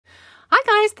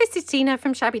guys, this is Tina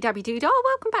from Shabbydabbydoodah.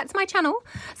 Welcome back to my channel.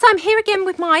 So I'm here again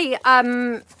with my,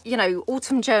 you know,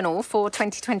 autumn journal for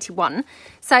 2021.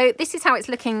 So this is how it's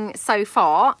looking so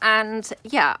far. And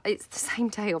yeah, it's the same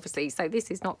day, obviously. So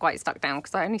this is not quite stuck down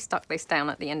because I only stuck this down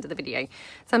at the end of the video.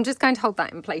 So I'm just going to hold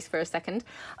that in place for a second.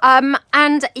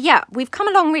 And yeah, we've come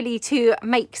along really to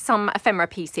make some ephemera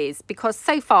pieces because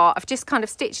so far I've just kind of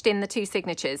stitched in the two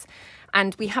signatures.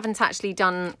 And we haven't actually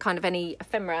done kind of any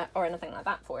ephemera or anything like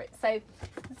that for it. So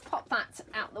let's pop that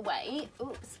out the way.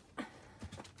 Oops.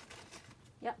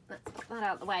 Yep, let's pop that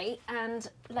out the way. And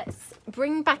let's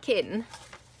bring back in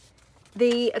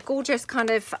the gorgeous kind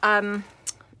of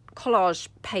collage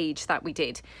page that we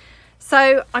did.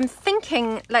 So I'm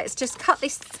thinking let's just cut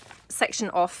this section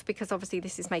off because obviously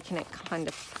this is making it kind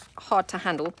of hard to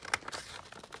handle.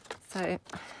 So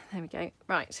there we go.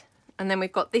 Right. And then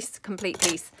we've got this complete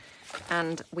piece.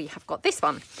 And we have got this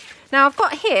one. Now I've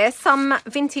got here some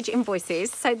vintage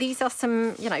invoices. So these are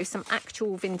some, you know, some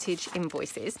actual vintage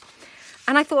invoices.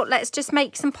 And I thought let's just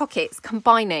make some pockets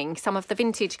combining some of the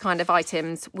vintage kind of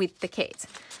items with the kit.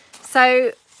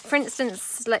 So for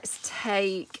instance, let's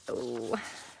take, oh,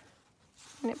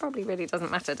 and it probably really doesn't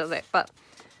matter, does it? But,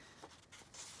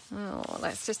 oh,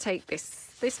 let's just take this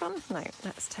one. No,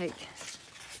 let's take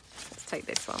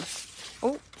this one.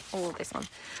 Oh, this one.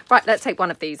 Right, let's take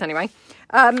one of these anyway.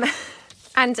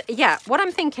 And yeah, what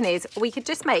I'm thinking is we could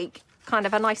just make kind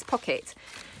of a nice pocket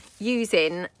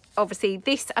using obviously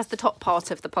this as the top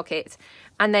part of the pocket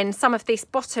and then some of this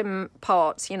bottom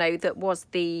part, you know, that was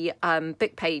the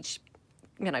book page,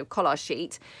 you know, collage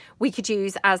sheet, we could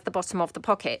use as the bottom of the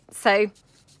pocket. So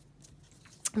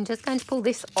I'm just going to pull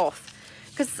this off.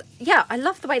 Because, yeah, I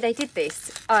love the way they did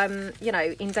this, you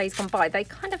know, in days gone by. They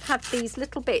kind of have these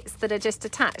little bits that are just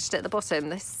attached at the bottom.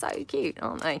 They're so cute,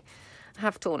 aren't they? I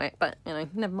have torn it, but, you know,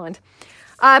 never mind.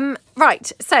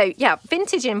 Right, so, yeah,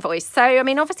 vintage invoice. So, I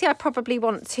mean, obviously I probably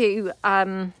want to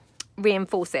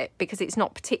reinforce it because it's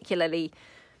not particularly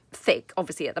thick,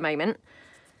 obviously, at the moment.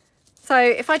 So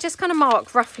if I just kind of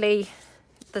mark roughly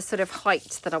the sort of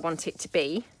height that I want it to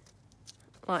be,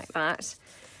 like that.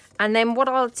 And then what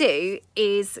I'll do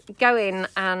is go in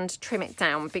and trim it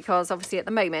down because obviously at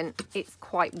the moment it's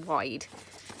quite wide.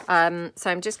 So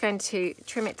I'm just going to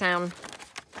trim it down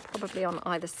probably on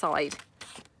either side.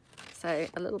 So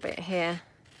a little bit here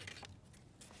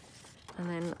and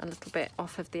then a little bit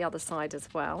off of the other side as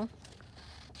well.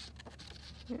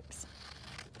 Oops.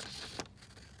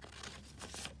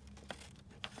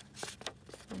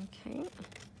 Okay.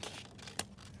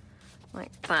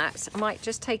 Like that. I might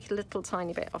just take a little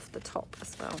tiny bit off the top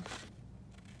as well.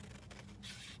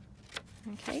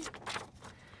 Okay.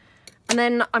 And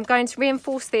then I'm going to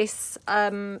reinforce this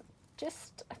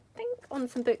just, I think, on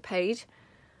some book page.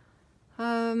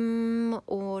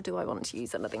 Or do I want to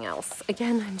use anything else?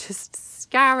 Again, I'm just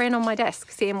scouring on my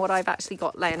desk, seeing what I've actually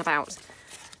got laying about.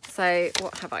 So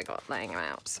what have I got laying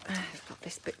about? I've got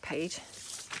this book page.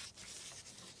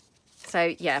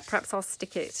 So yeah, perhaps I'll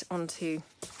stick it onto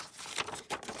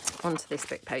this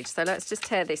book page. So let's just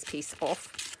tear this piece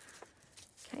off.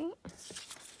 Okay.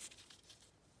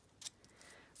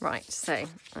 Right, so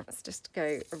let's just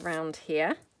go around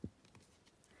here.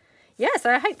 Yeah,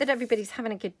 so I hope that everybody's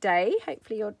having a good day.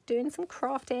 Hopefully you're doing some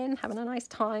crafting, having a nice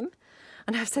time.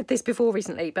 And I've said this before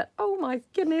recently, but oh my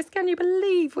goodness, can you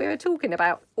believe we were talking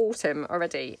about autumn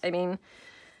already? I mean,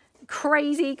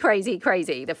 crazy, crazy,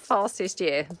 crazy. The fastest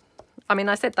year. I mean,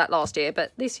 I said that last year,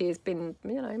 but this year's been,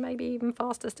 you know, maybe even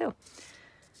faster still.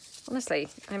 Honestly,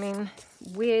 I mean,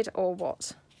 weird or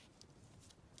what?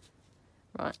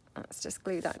 Right, let's just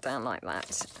glue that down like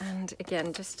that. And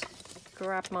again, just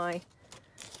grab my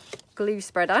glue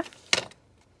spreader.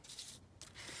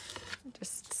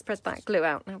 Just spread that glue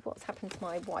out. Now, what's happened to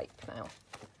my wipe now?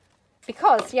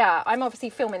 Because, yeah, I'm obviously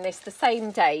filming this the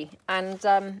same day. And,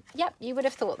 yep, you would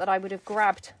have thought that I would have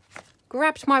grabbed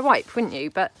my wipe, wouldn't you?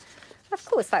 But of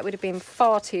course, that would have been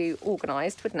far too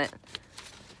organised, wouldn't it?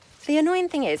 The annoying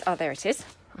thing is, oh, there it is.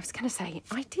 I was going to say,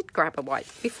 I did grab a wipe.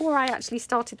 Before I actually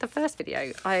started the first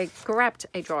video, I grabbed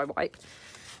a dry wipe.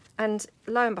 And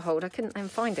lo and behold, I couldn't then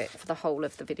find it for the whole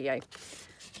of the video.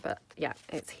 But yeah,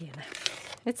 it's here now.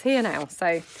 It's here now, so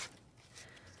I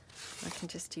can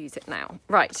just use it now.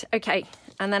 Right, okay.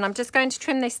 And then I'm just going to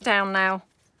trim this down now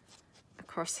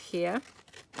across here.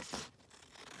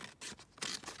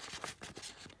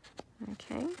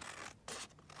 Okay.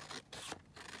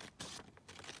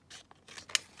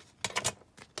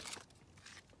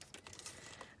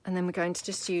 And then we're going to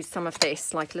just use some of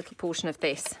this, like a little portion of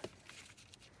this,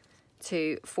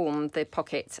 to form the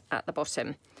pocket at the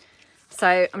bottom.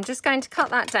 So I'm just going to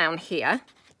cut that down here.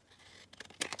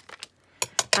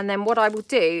 And then what I will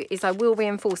do is I will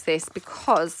reinforce this,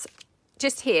 because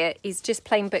just here is just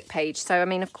plain book page. So, I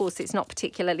mean, of course, it's not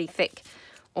particularly thick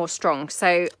or strong.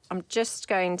 So I'm just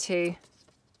going to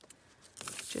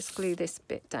just glue this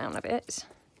bit down a bit.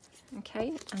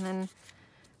 Okay, and then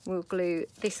we'll glue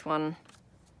this one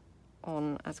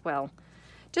on as well.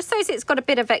 Just so it's got a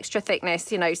bit of extra thickness,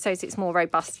 you know, so it's more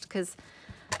robust, because,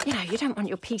 you know, you don't want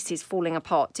your pieces falling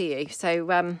apart, do you?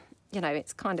 So, you know,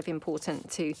 it's kind of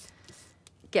important to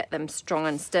get them strong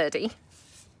and sturdy.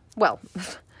 Well,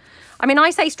 I mean,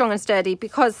 I say strong and sturdy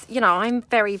because, you know, I'm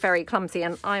very, very clumsy,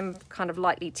 and I'm kind of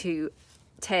likely to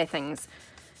tear things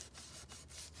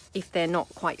if they're not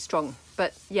quite strong.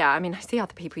 But yeah, I mean, I see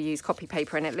other people use copy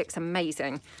paper and it looks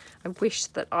amazing. I wish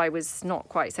that I was not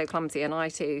quite so clumsy and I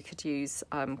too could use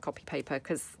copy paper,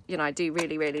 because, you know, I do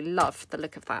really, really love the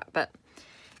look of that. But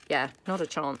yeah, not a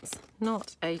chance.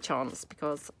 Not a chance,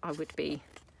 because I would be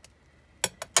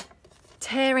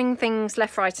tearing things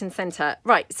left, right and centre.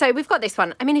 Right, so we've got this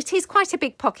one. I mean, it is quite a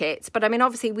big pocket, but I mean,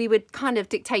 obviously we were kind of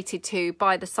dictated to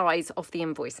by the size of the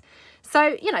invoice.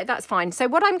 So, you know, that's fine. So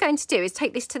what I'm going to do is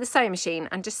take this to the sewing machine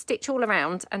and just stitch all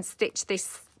around and stitch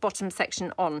this bottom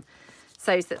section on,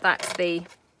 so that that's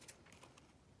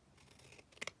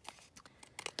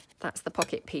the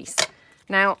pocket piece.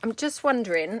 Now, I'm just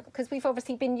wondering, because we've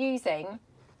obviously been using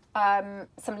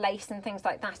some lace and things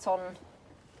like that on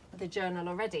the journal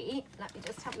already. Let me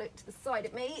just have a look to the side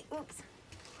of me. Oops.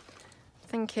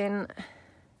 Thinking,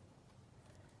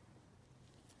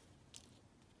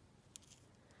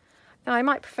 no, I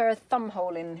might prefer a thumb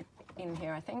hole in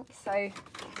here, I think. So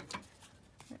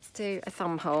let's do a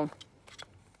thumb hole.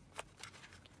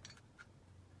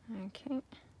 Okay.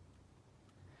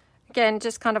 Again,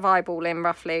 just kind of eyeballing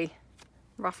roughly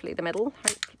the middle.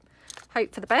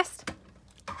 Hope for the best.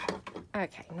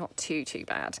 Okay, not too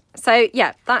bad. So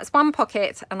yeah, that's one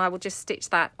pocket, and I will just stitch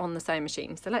that on the sewing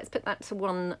machine. So let's put that to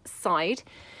one side.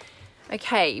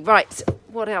 Okay, right,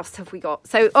 what else have we got?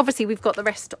 So obviously we've got the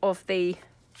rest of the,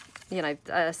 you know,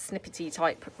 snippety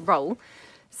type roll.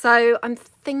 So I'm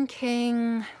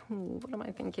thinking, what am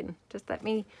I thinking? Just let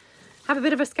me have a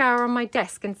bit of a scour on my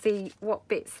desk and see what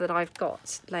bits that I've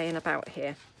got laying about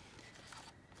here.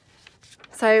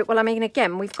 So, well, I mean,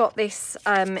 again, we've got this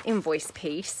invoice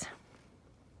piece.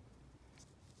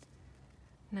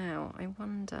 Now, I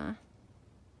wonder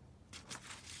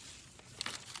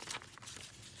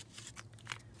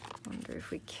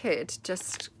if we could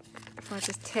just, if I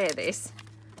just tear this,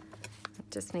 I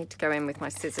just need to go in with my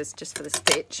scissors just for the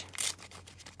stitch.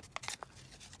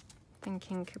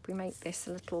 Thinking, could we make this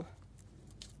a little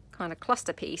kind of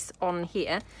cluster piece on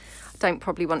here? I don't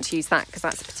probably want to use that because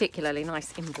that's a particularly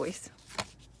nice invoice. I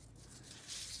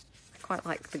quite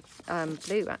like the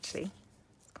blue, actually.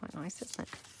 It's quite nice, isn't it?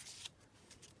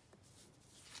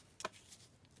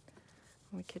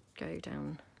 We could go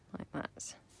down like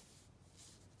that.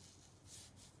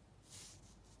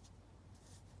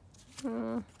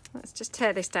 Let's just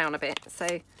tear this down a bit. So,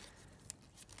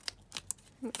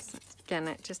 oops, again,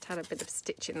 it just had a bit of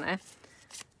stitch in there.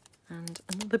 And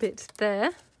another bit there.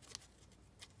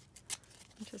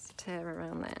 Just tear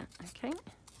around there, okay.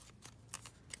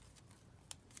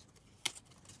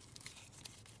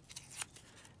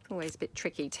 It's always a bit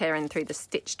tricky tearing through the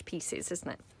stitched pieces,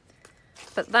 isn't it?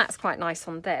 But that's quite nice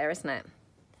on there, isn't it?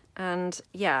 And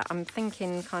yeah, I'm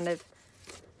thinking kind of,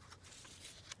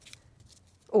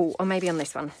 oh, or maybe on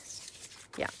this one.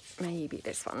 Yeah, maybe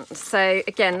this one. So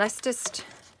again, let's just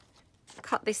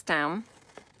cut this down.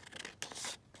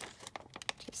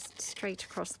 Just straight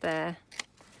across there.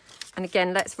 And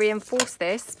again, let's reinforce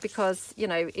this because, you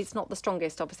know, it's not the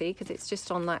strongest, obviously, because it's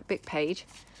just on that book page.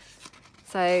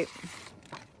 So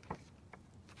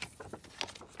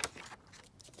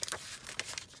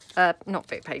not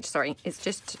book page, sorry, it's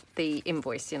just the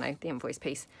invoice, you know, the invoice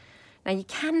piece. Now you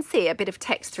can see a bit of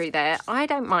text through there. I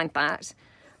don't mind that,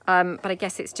 but I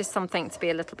guess it's just something to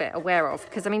be a little bit aware of,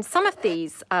 because I mean, some of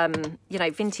these, you know,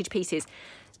 vintage pieces,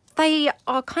 they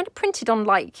are kind of printed on,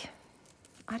 like,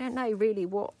 I don't know really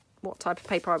what type of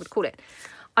paper I would call it.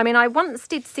 I mean, I once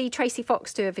did see Tracy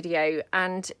Fox do a video,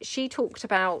 and she talked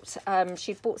about,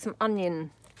 she'd bought some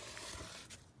onion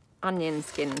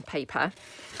skin paper,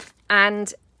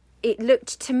 and it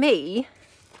looked to me,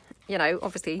 you know,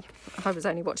 obviously I was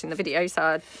only watching the video,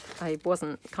 so I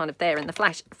wasn't kind of there in the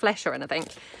flesh or anything,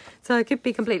 so I could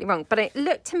be completely wrong, but it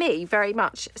looked to me very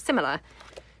much similar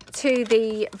to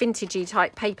the vintagey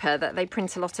type paper that they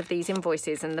print a lot of these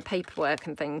invoices and the paperwork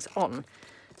and things on.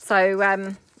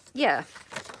 So yeah,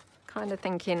 kind of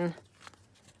thinking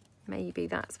maybe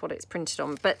that's what it's printed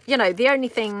on. But, you know, the only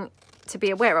thing to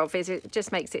be aware of is it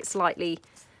just makes it slightly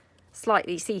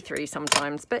slightly see-through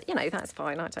sometimes, but you know, that's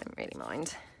fine. I don't really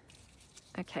mind.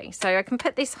 Okay, so I can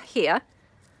put this here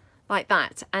like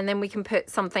that, and then we can put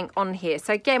something on here.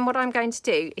 So again, what I'm going to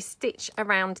do is stitch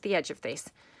around the edge of this.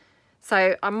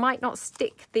 So I might not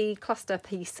stick the cluster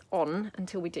piece on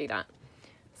until we do that.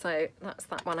 So that's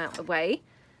that one out the way.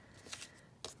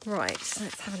 Right,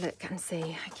 let's have a look and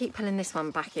see. I keep pulling this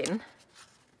one back in.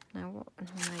 Now what am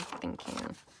I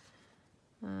thinking?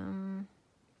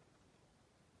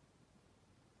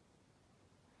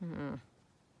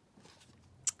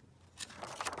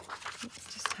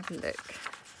 Let's just have a look.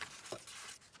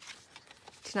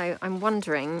 Do you know, I'm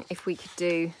wondering if we could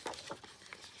do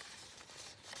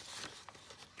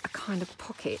a kind of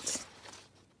pocket,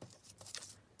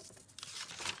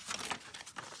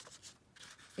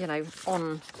 you know,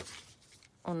 on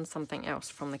something else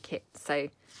from the kit. So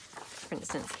for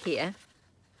instance here,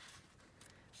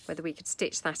 whether we could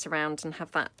stitch that around and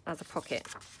have that as a pocket.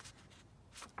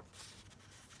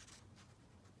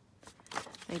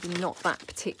 Maybe not that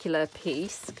particular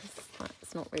piece because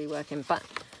that's not really working, but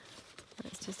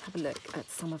let's just have a look at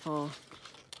some of our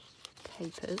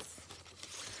papers.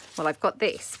 Well, I've got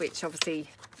this, which obviously,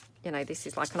 you know, this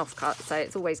is like an offcut, so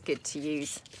it's always good to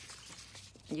use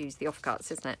the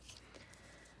offcuts, isn't it?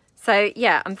 So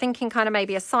yeah, I'm thinking kind of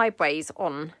maybe a sideways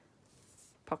on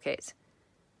pocket.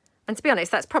 And to be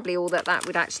honest, that's probably all that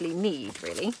would actually need,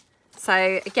 really.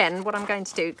 So again, what I'm going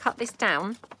to do, cut this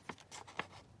down.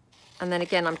 And then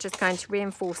again, I'm just going to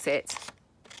reinforce it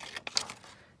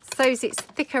so it's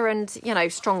thicker and, you know,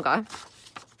 stronger.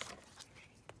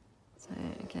 So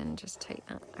again, just take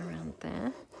that around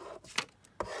there.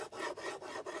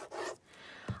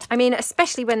 I mean,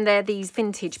 especially when they're these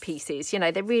vintage pieces, you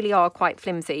know, they really are quite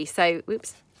flimsy. So,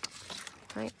 whoops,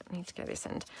 right, I need to go this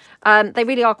end. They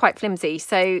really are quite flimsy.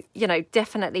 So, you know,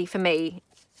 definitely for me,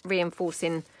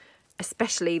 reinforcing,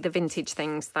 especially the vintage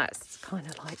things, that's kind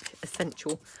of like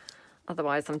essential.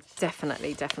 Otherwise, I'm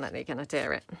definitely going to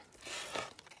tear it.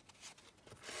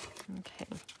 Okay.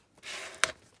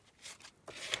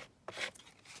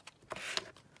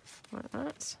 Like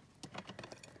that.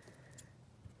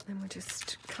 Then we'll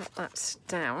just cut that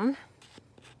down.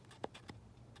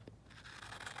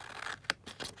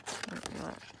 Like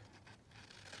that.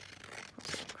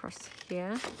 Put it across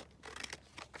here.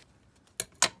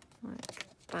 Like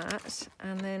that.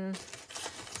 And then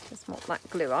just mop that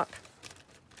glue up.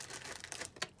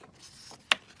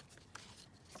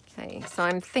 Okay, so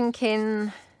I'm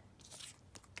thinking,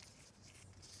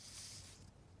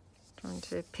 trying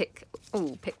to pick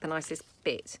the nicest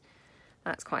bit.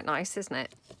 That's quite nice, isn't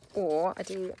it? Or I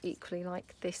do equally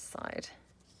like this side.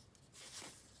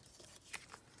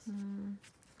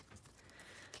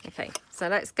 Okay, so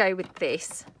let's go with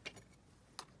this.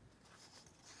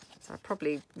 So I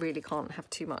probably really can't have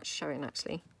too much showing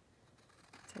actually.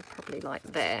 So probably like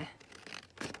there.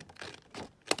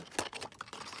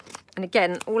 And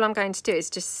again, all I'm going to do is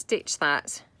just stitch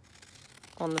that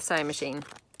on the sewing machine.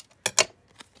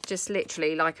 Just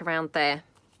literally like around there.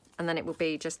 And then it will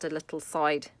be just a little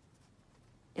side,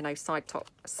 you know, side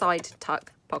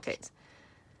tuck pocket.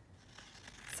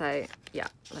 So yeah,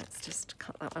 let's just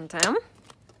cut that one down.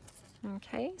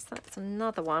 Okay, so that's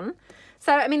another one.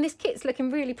 So, I mean, this kit's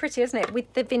looking really pretty, isn't it?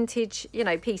 With the vintage, you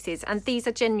know, pieces. And these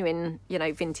are genuine, you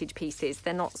know, vintage pieces.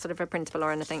 They're not sort of a printable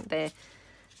or anything. They're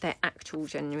actual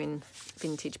genuine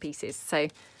vintage pieces. So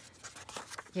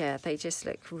yeah, they just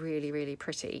look really, really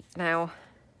pretty. Now,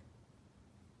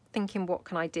 thinking what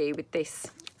can I do with this,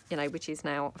 you know, which is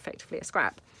now effectively a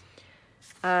scrap.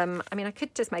 I mean, I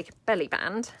could just make a belly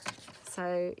band.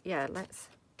 So yeah, let's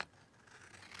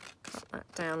cut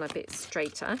that down a bit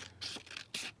straighter.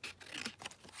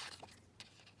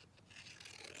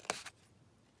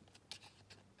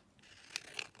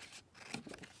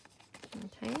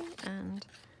 Okay, and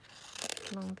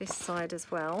along this side as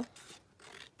well.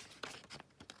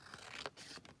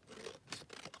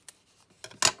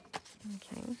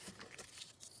 Okay.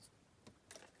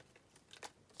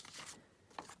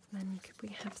 Then could we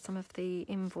have some of the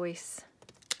invoice?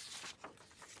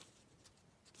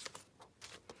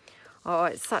 Oh,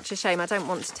 it's such a shame. I don't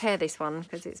want to tear this one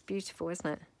because it's beautiful, isn't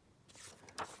it?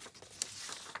 I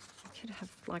could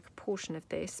have like a portion of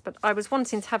this, but I was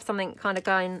wanting to have something kind of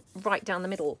going right down the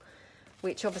middle,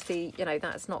 which obviously, you know,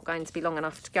 that's not going to be long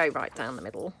enough to go right down the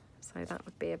middle. So that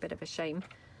would be a bit of a shame.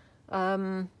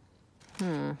 I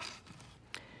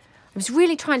was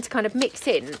really trying to kind of mix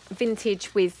in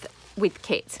vintage with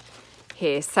kit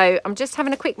here. So I'm just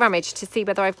having a quick rummage to see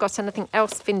whether I've got anything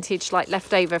else vintage like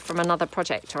left over from another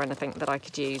project or anything that I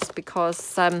could use,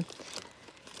 because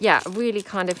yeah, really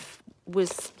kind of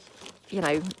was, you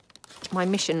know, my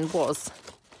mission was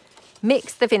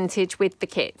mix the vintage with the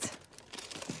kit.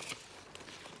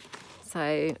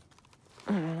 So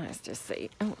let's just see.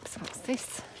 Oops, what's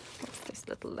this? What's this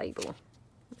little label?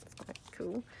 That's quite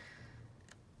cool.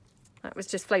 That was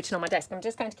just floating on my desk. I'm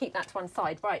just going to keep that to one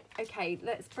side. Right, okay,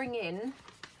 let's bring in...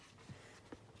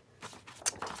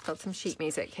 I've got some sheet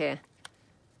music here.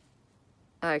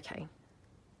 Okay.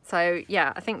 So,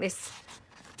 yeah, I think this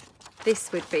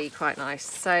would be quite nice.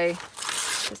 So,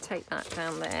 just take that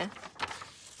down there.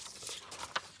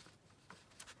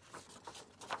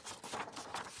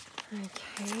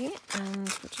 Okay, and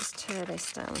we'll just tear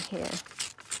this down here.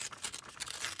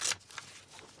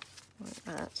 Like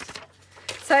that.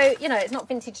 So, you know, it's not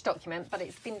vintage document, but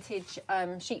it's vintage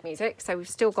sheet music. So we've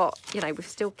still got, you know, we've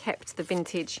still kept the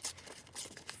vintage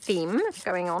theme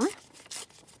going on.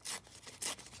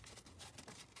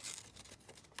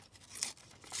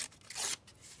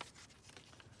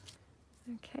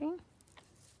 Okay.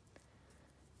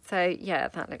 So, yeah,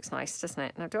 that looks nice, doesn't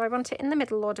it? Now, do I want it in the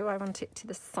middle or do I want it to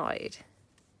the side?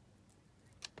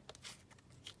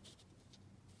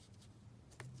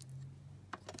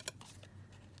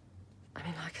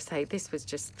 This was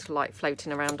just like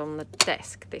floating around on the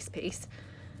desk, this piece,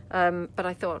 but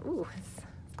I thought, oh, it's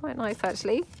quite nice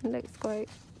actually. It looks quite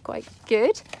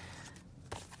good.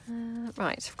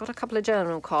 Right, I've got a couple of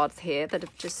journal cards here that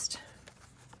have just,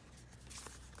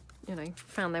 you know,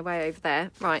 found their way over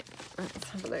there. Right, let's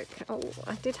have a look. Oh,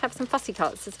 I did have some fussy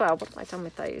cuts as well. What have I done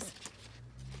with those?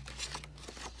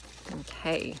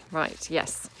 Okay, right,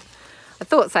 yes, I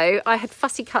thought so. I had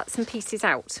fussy cut some pieces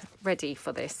out ready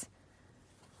for this.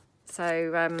 So,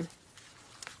 I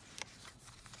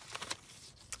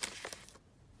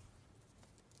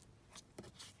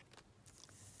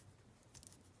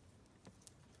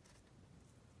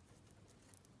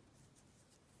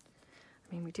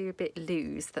mean, we do a bit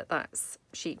lose that that's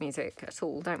sheet music at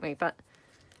all, don't we? But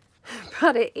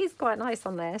it is quite nice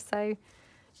on there. So,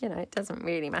 you know, it doesn't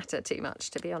really matter too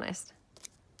much, to be honest.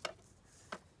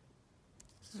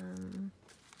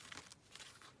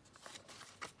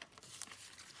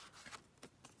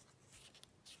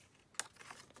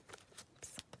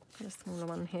 A smaller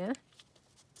one here.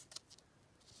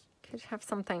 Could have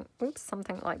something, oops,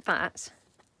 something like that.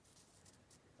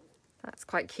 That's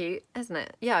quite cute, isn't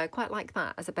it? Yeah, I quite like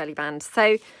that as a belly band.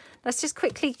 So let's just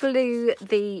quickly glue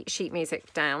the sheet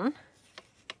music down.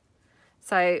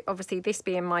 So obviously this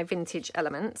being my vintage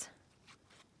element.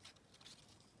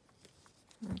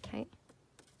 Okay.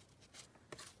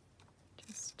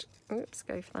 Just, oops,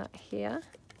 go for that here.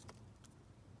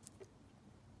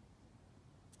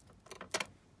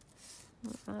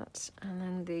 Like that, and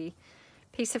then the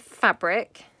piece of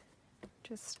fabric,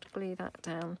 just glue that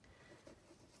down.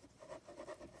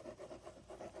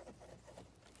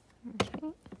 Okay.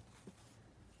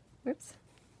 Whoops.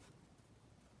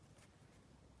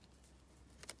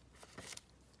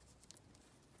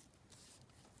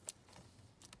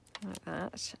 Like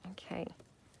that. Okay.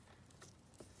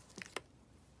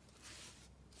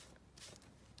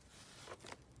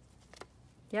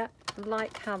 Yeah,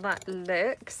 like how that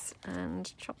looks,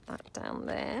 and chop that down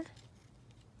there.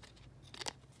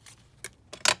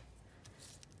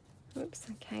 Oops,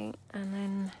 okay, and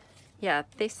then, yeah,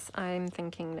 this I'm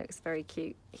thinking looks very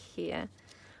cute here.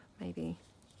 Maybe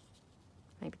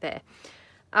there.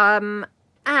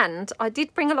 And I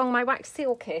did bring along my wax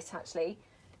seal kit, actually,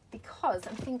 because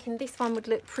I'm thinking this one would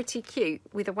look pretty cute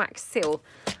with a wax seal,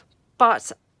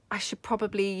 but I should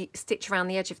probably stitch around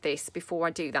the edge of this before I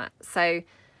do that. So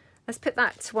let's put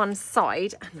that to one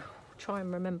side and try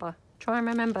and remember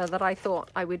that I thought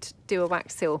I would do a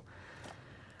wax seal.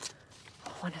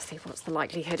 I want to see what's the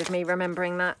likelihood of me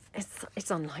remembering that. It's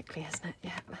unlikely, isn't it?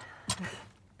 Yeah,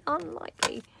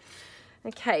 unlikely.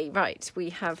 Okay, right,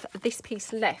 we have this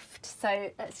piece left.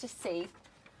 So let's just see.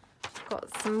 I've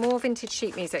got some more vintage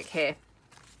sheet music here.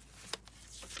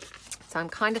 So I'm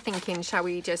kind of thinking, shall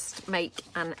we just make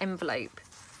an envelope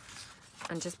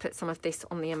and just put some of this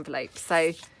on the envelope?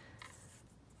 So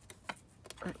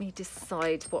let me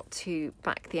decide what to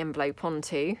back the envelope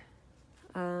onto.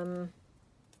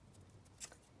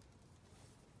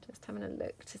 Just having a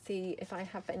look to see if I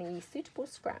have any suitable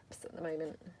scraps at the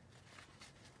moment.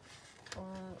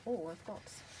 Oh, I've got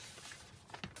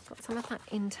some of that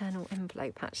internal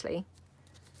envelope actually.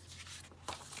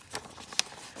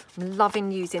 I'm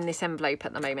loving using this envelope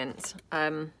at the moment. I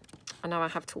know I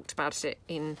have talked about it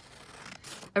in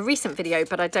a recent video,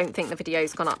 but I don't think the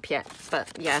video's gone up yet.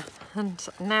 But yeah, and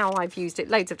now I've used it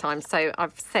loads of times. So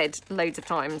I've said loads of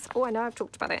times, oh, I know I've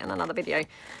talked about it in another video.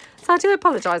 So I do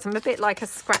apologise. I'm a bit like a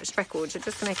scratched record. You're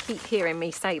just going to keep hearing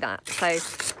me say that. So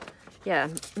yeah,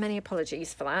 many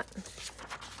apologies for that.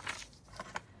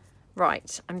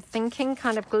 Right, I'm thinking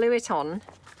kind of glue it on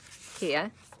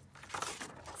here.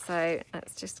 So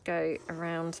let's just go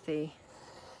around the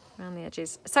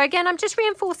edges. So again, I'm just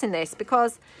reinforcing this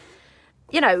because,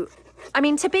 you know, I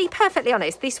mean, to be perfectly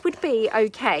honest, this would be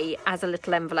okay as a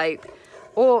little envelope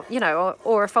or, you know,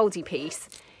 or a foldy piece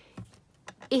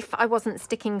if I wasn't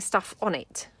sticking stuff on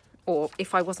it, or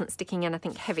if I wasn't sticking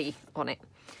anything heavy on it.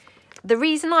 The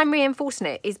reason I'm reinforcing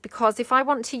it is because if I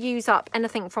want to use up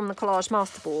anything from the collage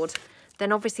masterboard,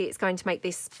 then obviously it's going to make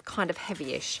this kind of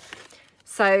heavy-ish.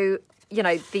 So, you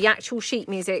know, the actual sheet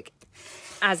music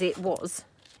as it was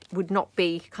would not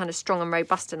be kind of strong and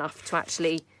robust enough to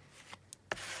actually,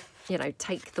 you know,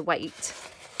 take the weight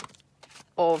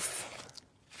of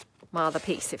my other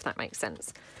piece, if that makes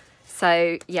sense.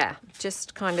 So yeah,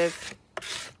 just kind of,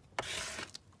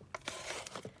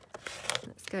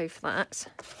 let's go for that.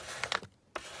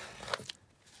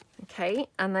 Okay,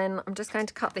 and then I'm just going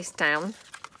to cut this down.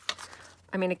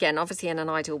 I mean, again, obviously in an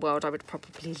ideal world, I would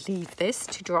probably leave this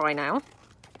to dry now.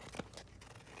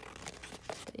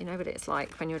 But you know what it's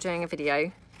like when you're doing a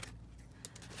video.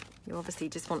 You obviously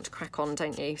just want to crack on,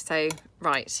 don't you? So,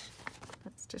 right,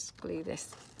 let's just glue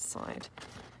this side.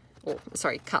 Or,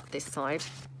 sorry, cut this side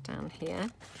down here.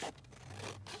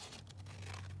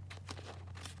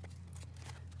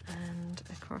 And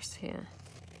across here.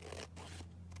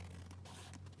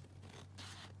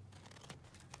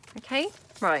 Okay,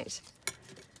 right.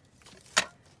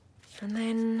 And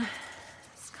then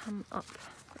let's come up.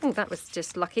 Oh, that was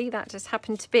just lucky. That just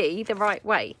happened to be the right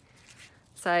way.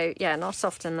 So yeah, not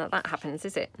often that happens,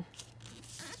 is it?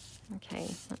 Okay,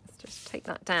 let's just take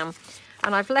that down.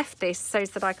 And I've left this so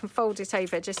that I can fold it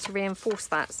over just to reinforce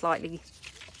that slightly,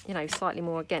 you know, slightly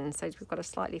more again. So we've got a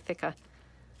slightly thicker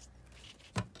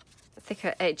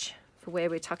edge for where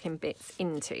we're tucking bits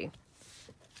into.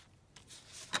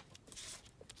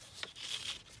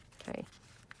 Okay,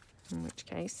 in which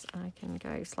case I can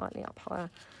go slightly up higher.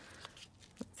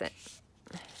 That's it.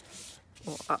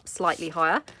 Or up slightly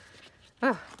higher.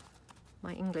 Oh,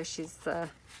 my English is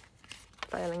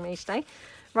failing me today.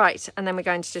 Right, and then we're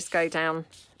going to just go down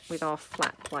with our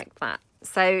flap like that.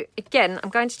 So again, I'm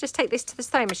going to just take this to the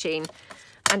sewing machine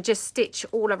and just stitch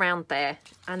all around there.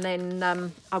 And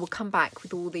then I will come back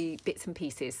with all the bits and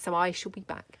pieces. So I shall be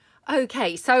back.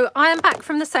 Okay, so I am back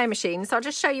from the sewing machine. So I'll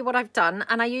just show you what I've done.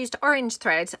 And I used orange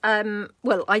thread.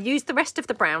 Well, I used the rest of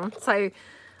the brown. So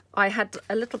I had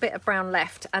a little bit of brown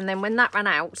left, and then when that ran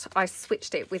out, I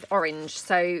switched it with orange.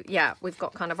 So yeah, we've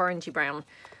got kind of orangey brown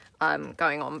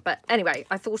going on. But anyway,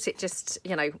 I thought it just,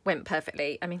 you know, went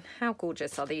perfectly. I mean, how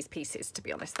gorgeous are these pieces, to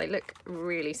be honest? They look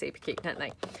really super cute, don't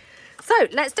they? So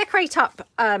let's decorate up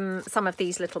some of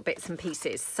these little bits and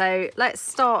pieces. So let's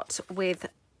start with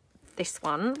this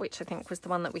one, which I think was the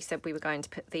one that we said we were going to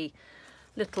put the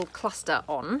little cluster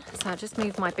on. So I'll just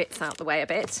move my bits out the way a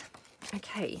bit.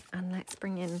 Okay, and let's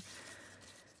bring in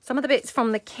some of the bits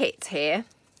from the kit here.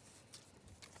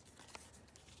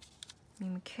 I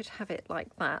mean, we could have it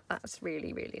like that. That's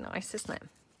really, really nice, isn't it?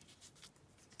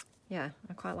 Yeah,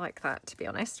 I quite like that, to be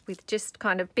honest, with just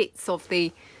kind of bits of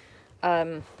the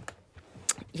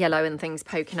yellow and things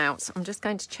poking out. I'm just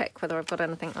going to check whether I've got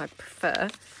anything I prefer.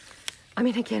 I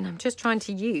mean, again, I'm just trying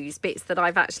to use bits that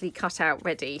I've actually cut out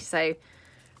ready. So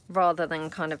rather than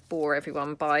kind of bore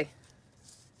everyone by...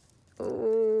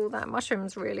 Oh, that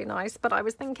mushroom's really nice, but I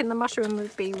was thinking the mushroom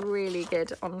would be really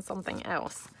good on something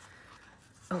else.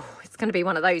 Oh, it's going to be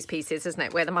one of those pieces, isn't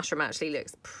it, where the mushroom actually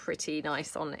looks pretty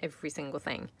nice on every single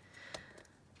thing.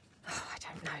 Oh, I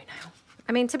don't know now.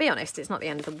 I mean, to be honest, it's not the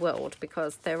end of the world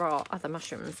because there are other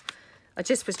mushrooms. I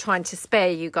just was trying to spare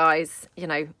you guys, you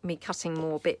know, me cutting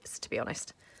more bits, to be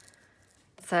honest.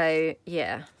 So,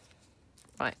 yeah.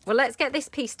 Right, well, let's get this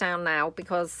piece down now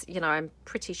because, you know, I'm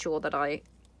pretty sure that I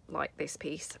like this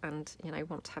piece and, you know,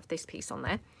 want to have this piece on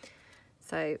there.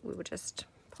 So we will just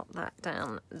pop that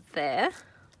down there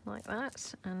like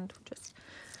that, and we'll just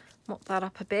mop that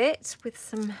up a bit with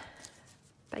some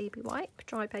baby wipe,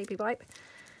 dry baby wipe.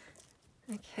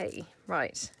 Okay,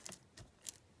 right.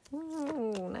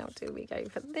 Ooh, now do we go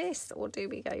for this or do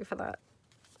we go for that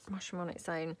mushroom on its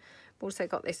own? We've also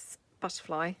got this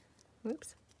butterfly.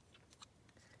 Oops.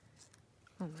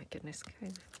 Oh my goodness, go.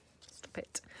 Stop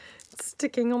it. It's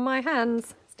sticking on my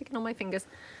hands, sticking on my fingers.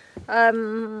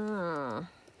 Don't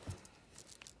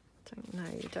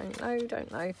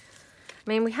know. I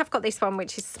mean, we have got this one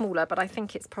which is smaller, but I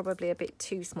think it's probably a bit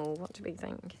too small. What do we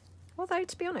think? Although,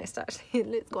 to be honest, actually,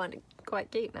 it looks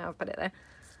quite cute now I've put it there.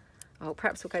 Oh,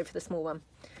 perhaps we'll go for the small one.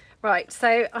 Right,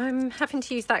 so I'm having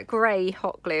to use that grey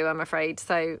hot glue, I'm afraid.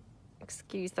 So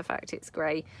excuse the fact it's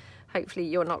grey. Hopefully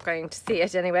you're not going to see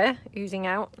it anywhere oozing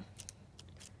out.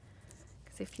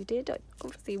 if you did. It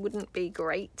obviously wouldn't be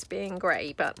great being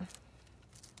grey, but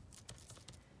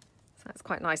that's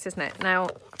quite nice, isn't it? Now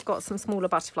I've got some smaller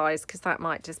butterflies because that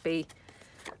might just be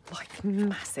like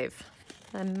massive.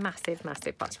 They're massive,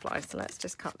 massive butterflies. So let's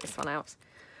just cut this one out.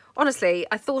 Honestly,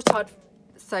 I thought I'd...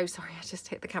 So sorry, I just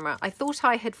hit the camera. I thought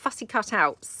I had fussy cut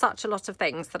out such a lot of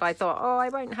things that I thought, oh, I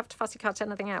won't have to fussy cut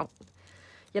anything out.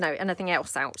 You know, anything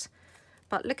else out.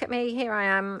 But look at me, here I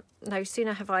am. No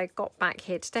sooner have I got back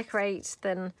here to decorate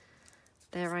than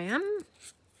there I am,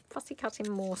 fussy cutting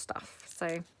more stuff. So,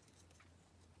 okay.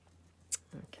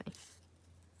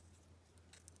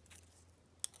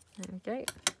 There we go.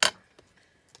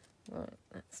 Right,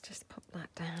 let's just pop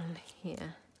that down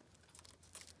here.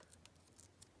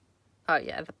 Oh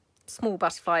yeah, the small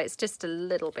butterfly, it's just a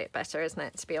little bit better, isn't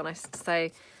it, to be honest? So,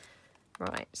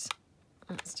 right,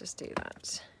 let's just do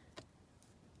that.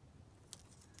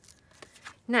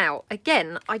 Now,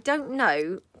 again, I don't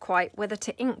know quite whether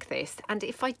to ink this, and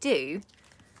if I do,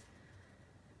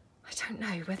 I don't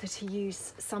know whether to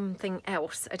use something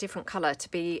else, a different colour, to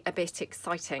be a bit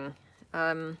exciting.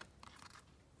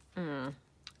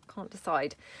 Can't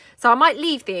decide. So I might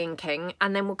leave the inking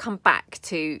and then we'll come back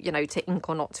to, you know, to ink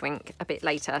or not to ink a bit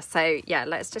later. So yeah,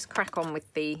 let's just crack on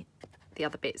with the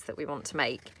other bits that we want to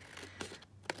make.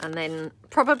 And then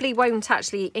probably won't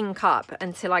actually ink up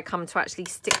until I come to actually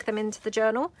stick them into the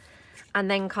journal and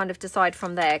then kind of decide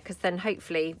from there, because then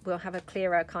hopefully we'll have a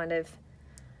clearer kind of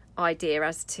idea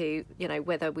as to, you know,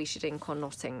 whether we should ink or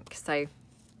not ink. So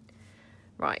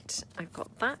right, I've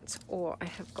got that, or I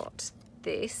have got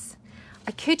this.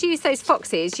 I could use those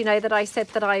foxes, you know, that I said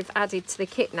that I've added to the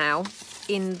kit now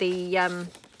in the, are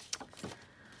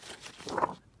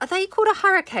they called a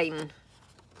hurricane?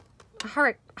 A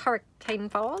hurricane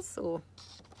vase? Or,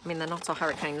 I mean, they're not a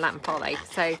hurricane lamp, are they?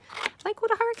 So, are they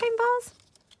called a hurricane vase?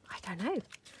 I don't know.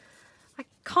 I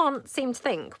can't seem to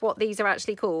think what these are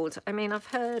actually called. I mean, I've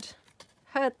heard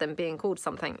them being called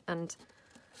something and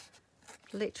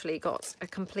literally got a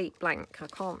complete blank. I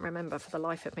can't remember for the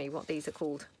life of me what these are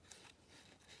called.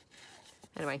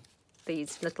 Anyway,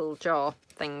 these little jar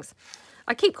things.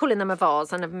 I keep calling them a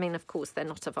vase, and I mean, of course, they're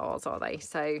not a vase, are they?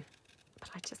 So, but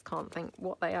I just can't think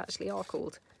what they actually are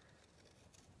called.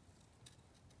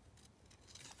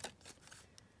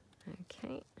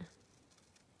 Okay.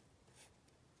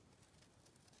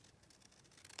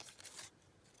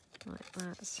 Like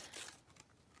that.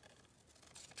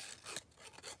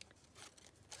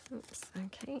 Oops,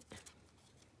 okay.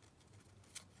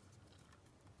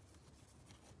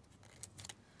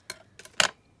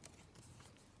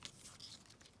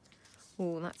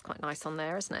 Oh, that's quite nice on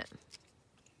there, isn't it?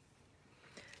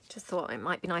 Just thought it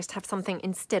might be nice to have something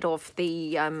instead of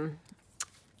the,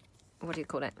 what do you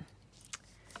call it?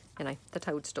 You know, the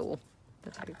toadstool.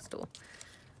 The toadstool.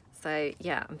 So,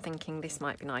 yeah, I'm thinking this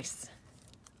might be nice.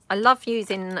 I love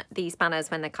using these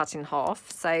banners when they're cut in half.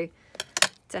 So,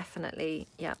 definitely,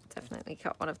 yeah, definitely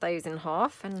cut one of those in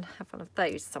half and have one of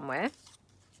those somewhere.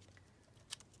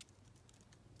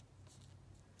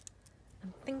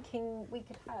 I'm thinking we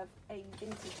could have a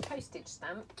vintage postage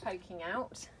stamp poking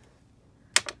out.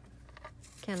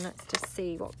 Again, let's just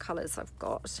see what colours I've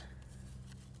got.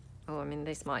 Oh, I mean,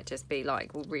 this might just be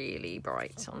like really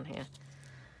bright on here.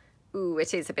 Ooh,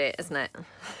 it is a bit, isn't it?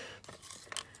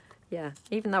 Yeah,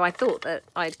 even though I thought that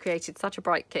I'd created such a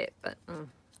bright kit, but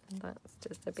that's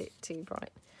just a bit too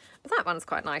bright. But that one's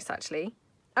quite nice, actually.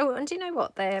 Oh, and do you know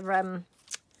what? They're,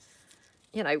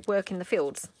 you know, work in the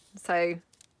fields. So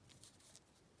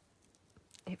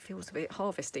it feels a bit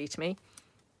harvesty to me.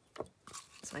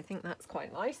 So I think that's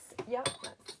quite nice. Yeah,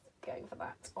 let's go for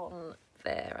that on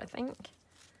there, I think.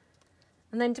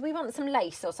 And then do we want some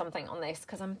lace or something on this?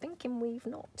 Because I'm thinking we've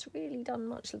not really done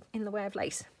much in the way of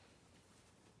lace.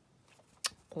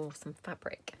 Or some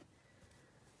fabric.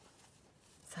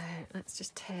 So let's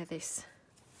just tear this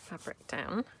fabric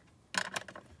down.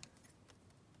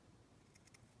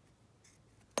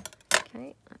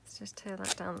 Okay, let's just tear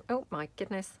that down. Oh my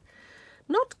goodness.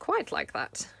 Not quite like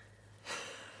that.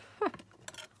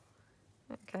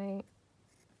 Okay,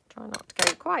 try not to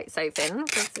go quite so thin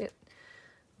because it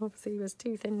obviously was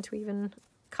too thin to even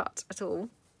cut at all.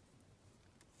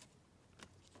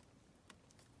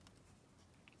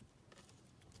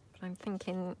 But I'm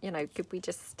thinking, you know, could we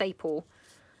just staple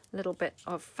a little bit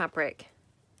of fabric?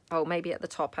 Oh, maybe at the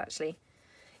top actually.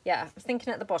 Yeah, I was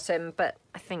thinking at the bottom, but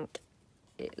I think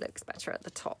it looks better at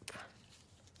the top.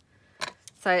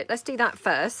 So let's do that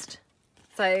first.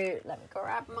 So let me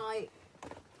grab my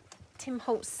Tim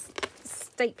Holtz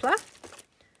stapler.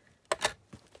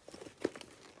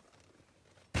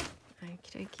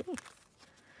 Okie dokie.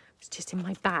 It's just in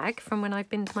my bag from when I've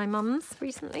been to my mum's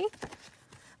recently.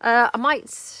 I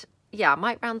might, yeah, I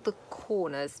might round the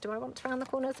corners. Do I want to round the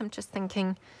corners? I'm just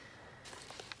thinking,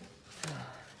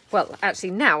 well,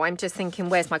 actually now I'm just thinking,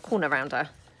 where's my corner rounder?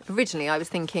 Originally I was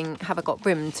thinking, have I got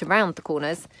room to round the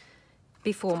corners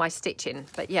before my stitching?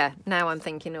 But yeah, now I'm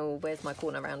thinking, oh, where's my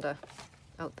corner rounder?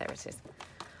 Oh, there it is.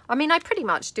 I mean, I pretty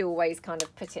much do always kind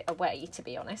of put it away, to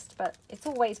be honest, but it's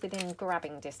always within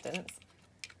grabbing distance.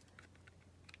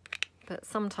 But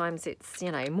sometimes it's,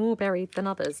 you know, more buried than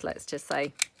others, let's just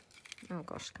say. Oh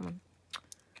gosh, come on.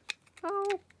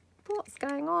 Oh, what's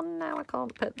going on? Now I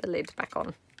can't put the lid back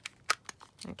on.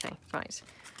 Okay, right.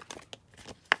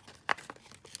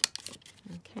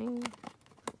 Okay,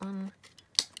 that one.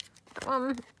 That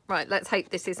one. Right, let's hope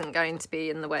this isn't going to be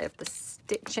in the way of the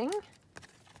stitching.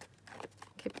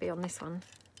 Could be on this one.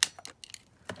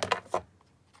 Oh,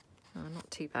 not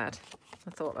too bad. I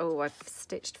thought, oh, I've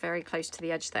stitched very close to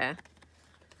the edge there.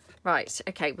 Right,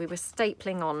 okay, we were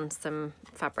stapling on some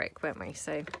fabric, weren't we?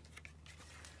 So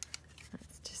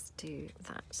let's just do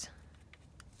that.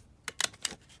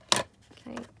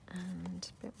 Okay,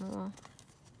 and a bit more.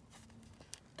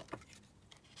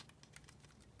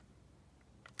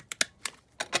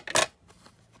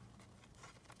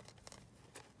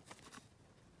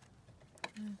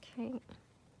 Okay.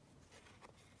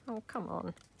 Oh, come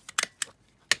on.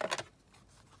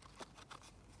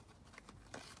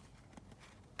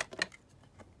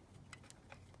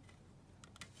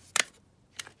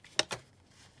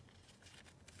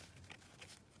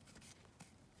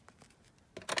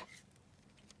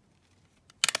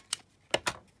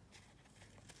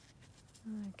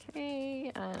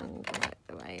 Okay, and right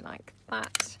the way like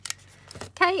that.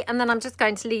 Okay, and then I'm just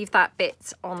going to leave that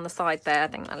bit on the side there. I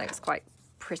think that looks quite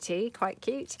pretty, quite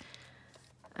cute.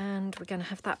 And we're going to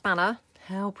have that banner.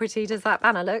 How pretty does that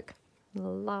banner look?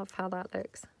 Love how that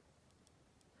looks.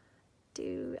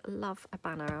 Do love a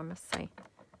banner, I must say.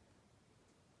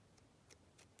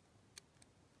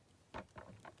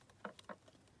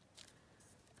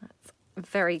 That's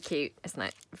very cute, isn't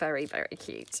it? Very, very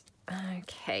cute.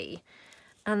 Okay.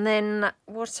 And then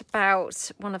what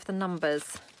about one of the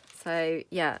numbers? So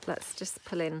yeah, let's just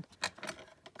pull in a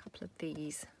couple of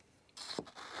these.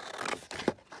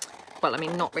 Well, I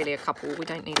mean, not really a couple. We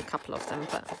don't need a couple of them,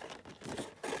 but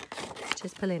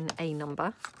just pull in a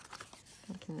number. I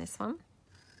think in this one.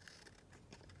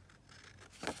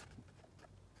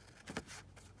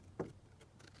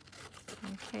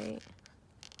 Okay.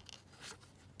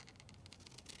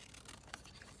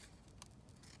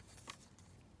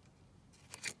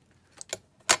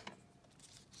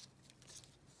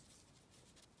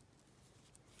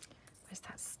 Where's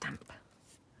that stamp?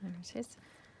 There it is.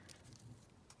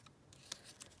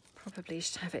 Probably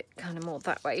should have it kind of more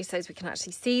that way so as we can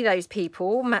actually see those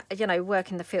people, you know,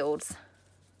 work in the fields. I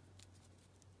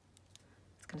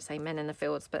was going to say men in the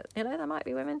fields, but, you know, there might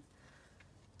be women.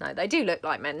 No, they do look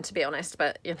like men, to be honest,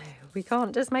 but, you know, we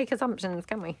can't just make assumptions,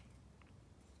 can we?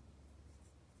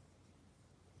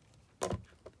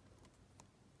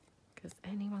 Because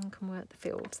anyone can work the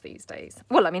fields these days.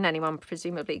 Well, I mean, anyone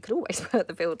presumably could always work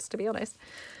the fields, to be honest.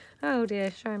 Oh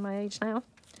dear, showing my age now.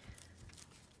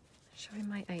 Showing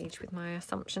my age with my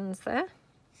assumptions there.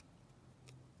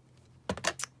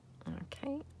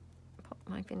 Okay, pop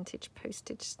my vintage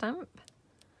postage stamp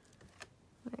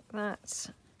like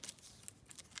that.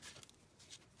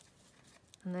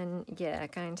 And then, yeah,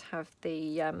 going to have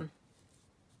the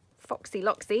Foxy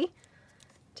Loxy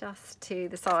just to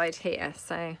the side here.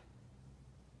 So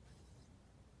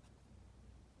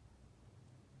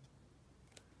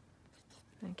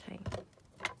okay.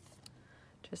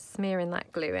 Just smearing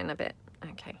that glue in a bit.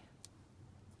 Okay.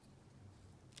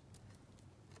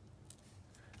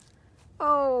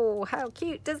 Oh, how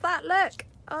cute does that look?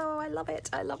 Oh, I love it.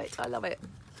 I love it. I love it.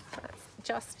 That's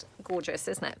just gorgeous,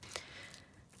 isn't it?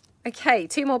 Okay,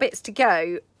 2 more bits to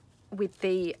go with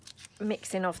the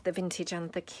mixing of the vintage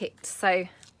and the kit. So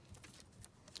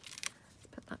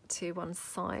put that to one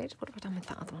side. What have I done with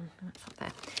that other one? That's up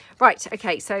there. Right,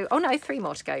 okay, so, oh no, 3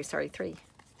 more to go. Sorry, 3.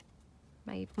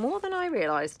 Made more than I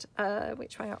realised.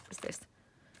 Which way up was this?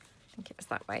 I think it was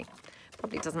that way.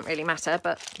 Probably doesn't really matter,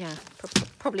 but yeah,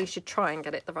 probably should try and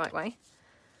get it the right way.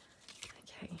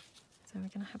 Okay, so we're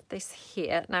going to have this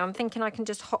here. Now I'm thinking I can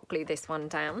just hot glue this one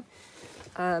down.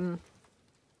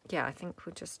 Yeah, I think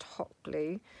we'll just hot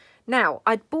glue. Now,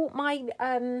 I'd bought my,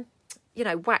 you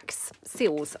know, wax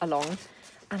seals along,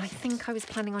 and I think I was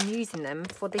planning on using them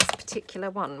for this particular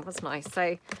one, wasn't I?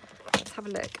 So let's have a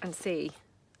look and see.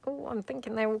 Oh, I'm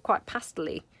thinking they're all quite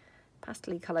pastel-y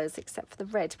colours, except for the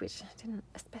red, which I didn't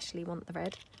especially want the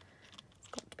red. It's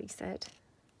got to be said.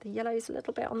 The yellow's a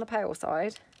little bit on the pale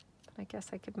side, but I guess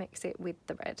I could mix it with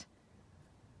the red.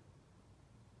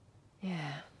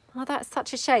 Yeah. Oh, that's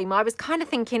such a shame. I was kind of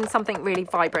thinking something really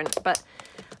vibrant, but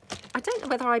I don't know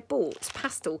whether I bought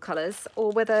pastel colours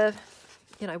or whether,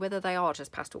 you know, whether they are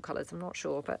just pastel colours. I'm not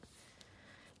sure, but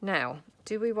now,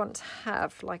 do we want to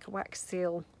have like a wax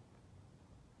seal?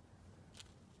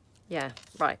 Yeah,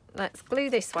 right. Let's glue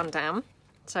this one down.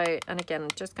 So, and again,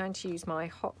 just going to use my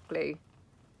hot glue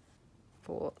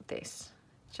for this.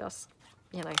 Just,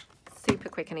 you know, super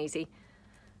quick and easy.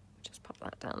 Just pop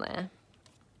that down there.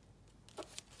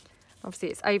 Obviously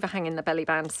it's overhanging the belly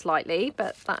band slightly,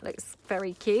 but that looks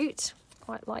very cute.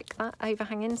 Quite like that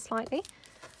overhanging slightly.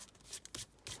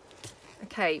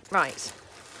 Okay, right.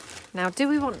 Now, do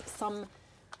we want some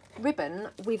ribbon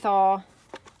with our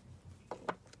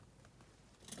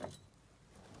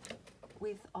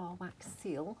wax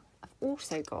seal? I've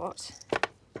also got,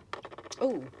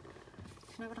 oh, do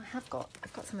you know what I have got?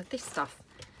 I've got some of this stuff.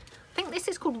 I think this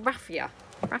is called raffia.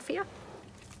 Raffia?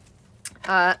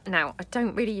 Now, I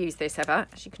don't really use this ever,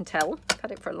 as you can tell. I've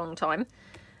had it for a long time.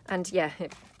 And yeah,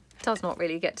 it does not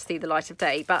really get to see the light of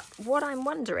day. But what I'm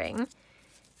wondering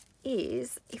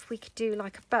is if we could do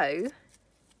like a bow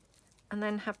and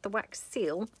then have the wax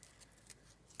seal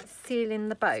in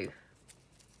the bow.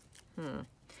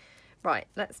 Right,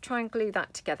 let's try and glue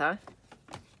that together.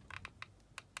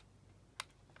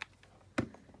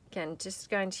 Again, just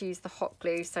going to use the hot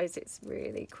glue so it's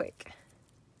really quick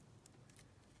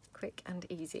and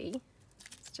easy.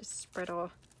 Let's just spread our,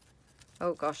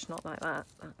 oh gosh, not like that.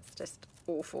 That's just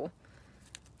awful.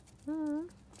 Oh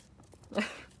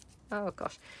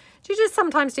gosh. Do you just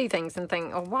sometimes do things and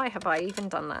think, oh, why have I even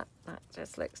done that? That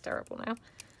just looks terrible now.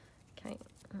 Okay,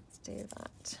 let's do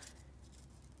that.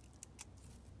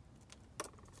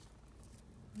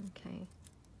 Okay.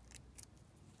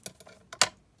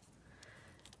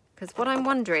 Because what I'm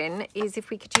wondering is if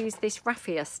we could use this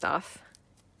raffia stuff,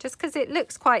 just because it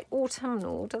looks quite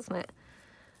autumnal, doesn't it?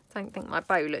 I don't think my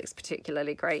bow looks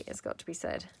particularly great, it's got to be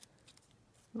said.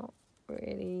 Not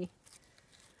really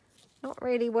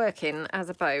working as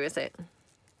a bow, is it?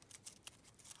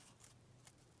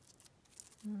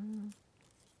 Do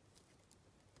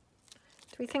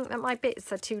we think that my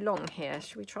bits are too long here?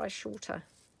 Should we try shorter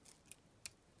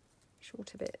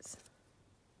bits?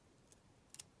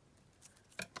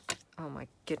 Oh my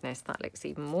goodness, that looks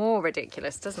even more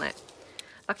ridiculous, doesn't it?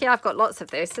 Lucky I've got lots of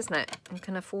this, isn't it? I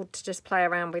can afford to just play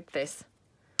around with this.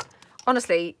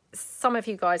 Honestly, some of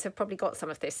you guys have probably got some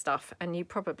of this stuff and you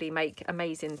probably make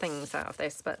amazing things out of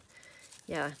this, but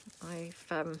yeah,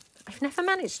 I've never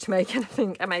managed to make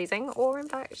anything amazing, or in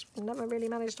fact, never really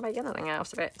managed to make anything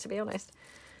out of it, to be honest.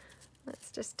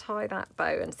 Let's just tie that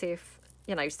bow and see if,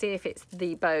 you know, see if it's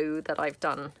the bow that I've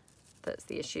done that's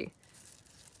the issue.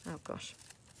 Oh gosh.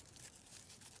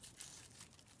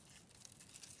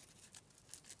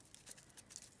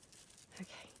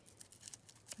 Okay,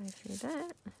 go through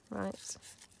that, right.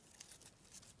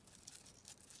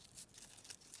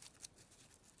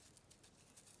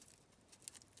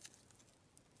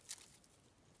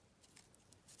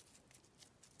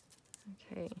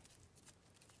 Okay.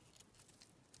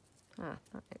 Ah,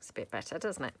 that looks a bit better,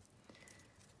 doesn't it?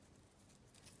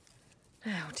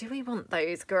 Now, do we want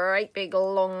those great big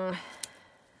long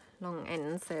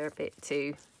ends? They're a bit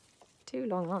too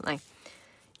long, aren't they?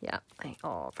 Yeah, they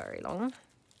are very long.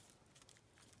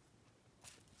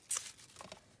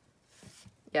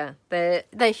 Yeah,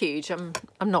 they're huge. I'm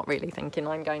not really thinking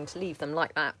I'm going to leave them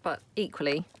like that, but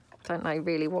equally, I don't know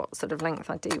really what sort of length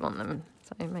I do want them.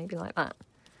 So maybe like that.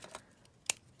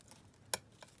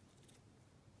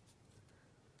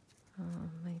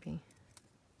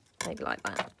 Maybe like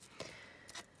that.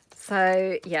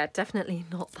 So yeah, definitely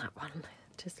not that one.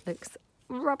 It just looks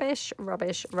rubbish,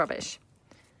 rubbish, rubbish.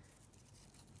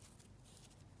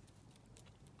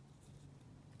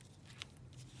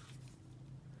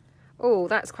 Oh,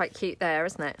 that's quite cute there,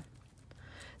 isn't it?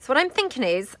 So what I'm thinking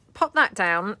is, pop that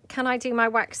down. Can I do my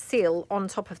wax seal on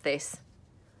top of this?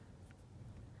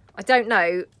 I don't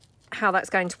know how that's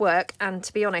going to work, and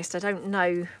to be honest, I don't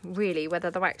know really whether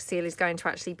the wax seal is going to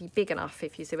actually be big enough,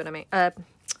 if you see what I mean,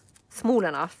 small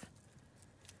enough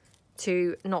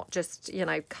to not just, you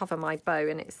know, cover my bow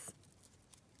in its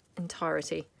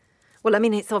entirety. Well, I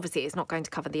mean, it's obviously it's not going to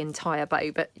cover the entire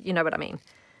bow, but you know what I mean.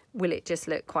 Will it just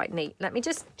look quite neat? Let me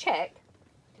just check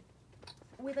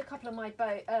with a couple of my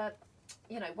bow,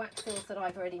 you know, wax seals that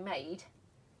I've already made.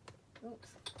 Oops,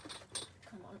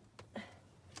 come on.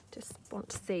 Just want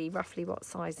to see roughly what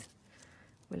size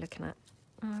we're looking at.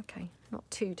 Okay, not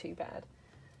too bad.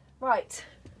 Right,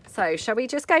 so shall we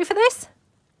just go for this?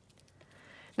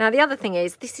 Now the other thing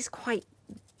is, this is quite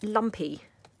lumpy.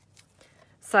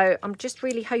 So I'm just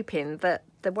really hoping that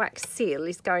the wax seal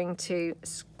is going to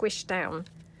squish down,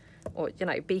 or, you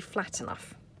know, be flat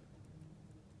enough.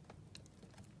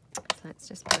 So let's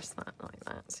just press that like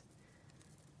that.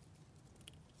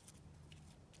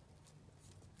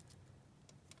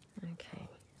 Okay.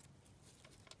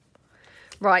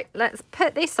 Right, let's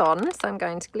put this on. So I'm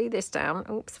going to glue this down.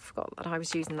 Oops, I forgot that I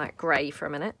was using that grey for a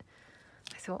minute.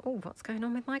 I thought, oh, what's going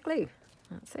on with my glue?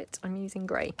 That's it, I'm using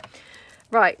grey.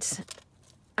 Right,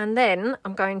 and then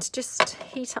I'm going to just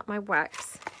heat up my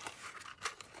wax.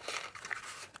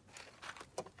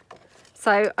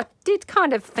 So I did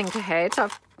kind of think ahead.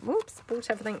 I've, whoops, brought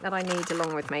everything that I need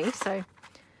along with me. So,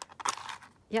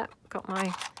 yeah, got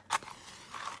my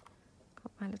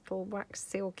little wax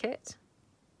seal kit.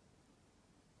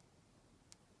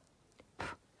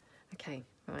 Okay,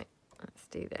 right, let's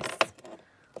do this.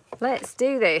 Let's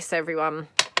do this, everyone.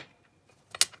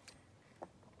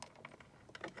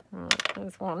 Right,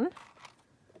 there's one.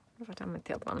 What have I done with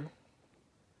the other one?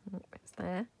 Oh, it's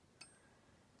there.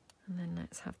 And then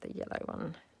let's have the yellow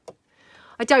one.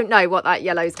 I don't know what that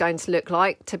yellow is going to look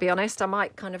like, to be honest. I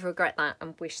might kind of regret that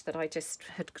and wish that I just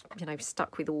had, you know,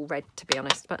 stuck with all red, to be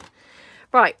honest. But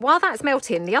right, while that's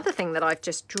melting, the other thing that I've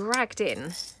just dragged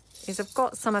in is I've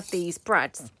got some of these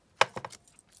brads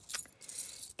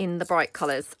in the bright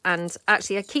colours. And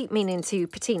actually, I keep meaning to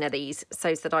patina these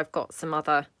so that I've got some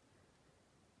other,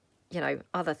 you know,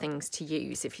 other things to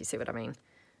use, if you see what I mean.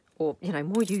 Or, you know,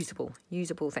 more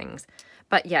usable things.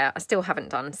 But yeah, I still haven't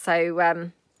done. So I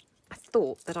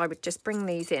thought that I would just bring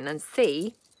these in and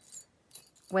see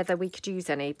whether we could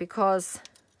use any, because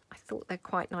I thought they're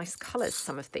quite nice colours,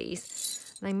 some of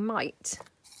these. They might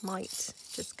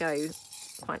just go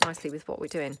quite nicely with what we're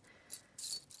doing.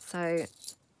 So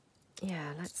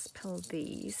yeah, let's pull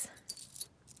these.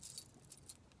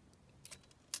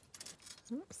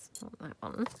 Oops, not that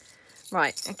one.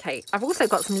 Right, okay. I've also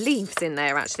got some leaves in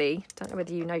there, actually. Don't know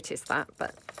whether you noticed that,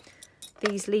 but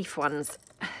these leaf ones,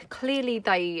 clearly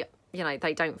they, you know,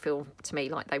 they don't feel to me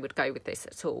like they would go with this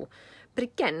at all. But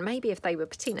again, maybe if they were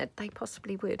patinaed, they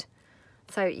possibly would.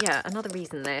 So yeah, another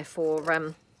reason there for,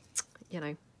 you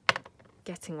know,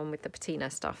 getting on with the patina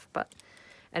stuff. But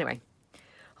anyway,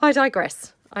 I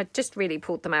digress. I just really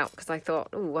pulled them out because I thought,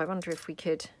 oh, I wonder if we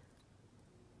could,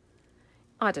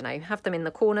 I don't know, have them in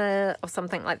the corner or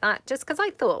something like that. Just because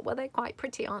I thought, well, they're quite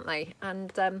pretty, aren't they?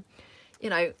 And, you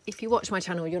know, if you watch my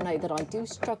channel, you'll know that I do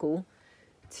struggle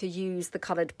to use the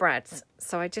coloured brads.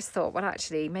 So I just thought, well,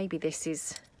 actually, maybe this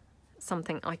is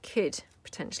something I could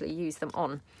potentially use them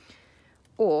on.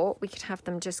 Or we could have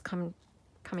them just coming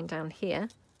down here,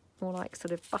 more like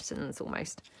sort of buttons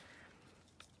almost.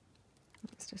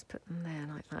 Let's just put them there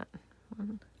like that.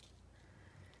 1,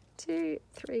 2,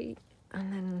 3,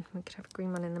 and then we could have a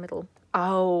green one in the middle.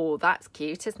 Oh, that's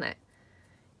cute, isn't it?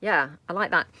 Yeah, I like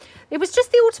that. It was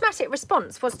just the automatic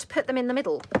response was to put them in the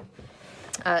middle.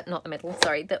 Not the middle,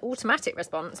 sorry. The automatic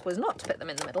response was not to put them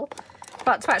in the middle,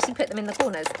 but to actually put them in the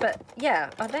corners. But yeah,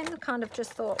 I then kind of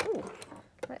just thought, oh,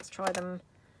 let's try them,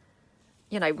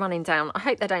 you know, running down. I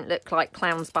hope they don't look like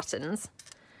clown's buttons.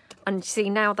 And you see,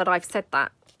 now that I've said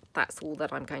that, that's all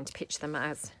that I'm going to pitch them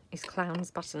as, is clown's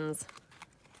buttons.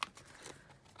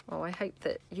 Oh, I hope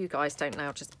that you guys don't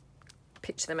now just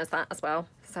pitch them as that as well.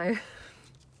 So,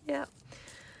 yeah.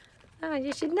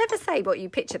 You should never say what you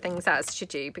picture things as,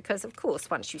 should you? Because, of course,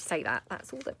 once you say that,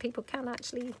 that's all that people can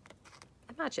actually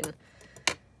imagine.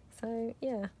 So,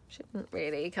 yeah, shouldn't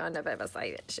really kind of ever say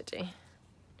it, should you?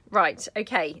 Right,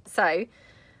 okay, so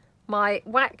my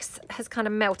wax has kind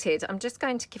of melted. I'm just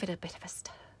going to give it a bit of a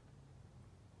stir.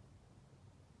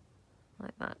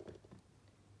 Like that.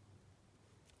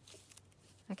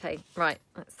 Okay, right,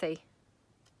 let's see.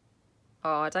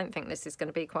 Oh, I don't think this is going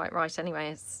to be quite right anyway.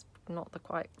 It's not the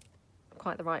quite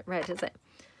the right red, is it?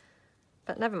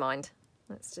 But never mind.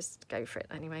 Let's just go for it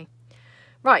anyway.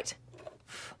 Right.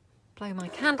 Blow my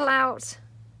candle out.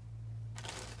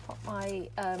 Pop my,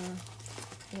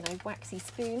 you know, waxy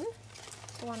spoon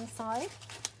to one side.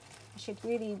 I should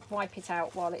really wipe it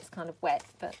out while it's kind of wet,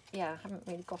 but yeah, I haven't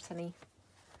really got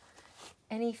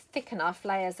any thick enough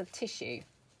layers of tissue.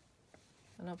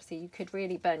 And obviously you could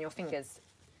really burn your fingers.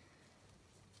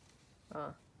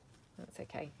 Ah, that's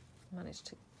okay. I managed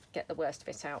to get the worst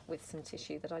bit out with some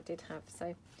tissue that I did have.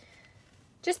 So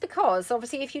just because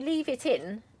obviously if you leave it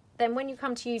in, then when you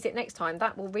come to use it next time,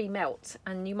 that will remelt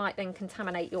and you might then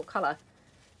contaminate your colour,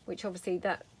 which obviously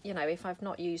that, you know, if I've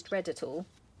not used red at all,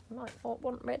 I might not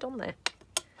want red on there.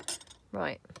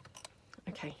 Right,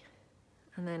 okay.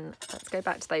 And then let's go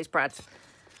back to those brads.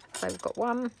 So we've got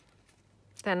one.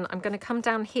 Then I'm going to come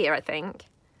down here, I think,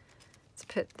 to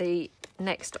put the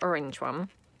next orange one.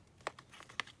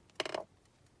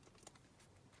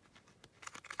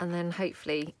 and then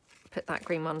hopefully put that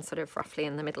green one sort of roughly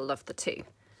in the middle of the two.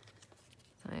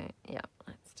 So yeah,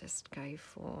 let's just go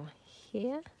for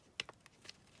here.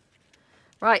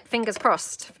 Right, fingers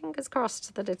crossed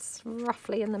that it's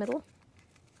roughly in the middle.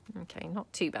 Okay,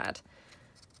 not too bad.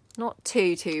 Not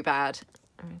too bad.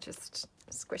 Let me just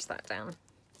squish that down.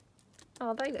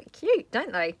 Oh, they look cute,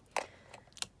 don't they?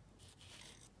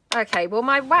 Okay, well,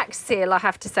 my wax seal, I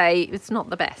have to say, it's not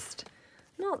the best.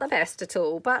 Not the best at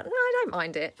all, but no, I don't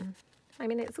mind it. I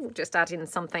mean, it's all just adding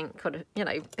something, kind of, you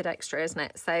know, a bit extra, isn't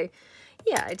it? So,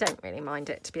 yeah, I don't really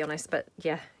mind it, to be honest. But,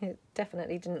 yeah, it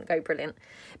definitely didn't go brilliant.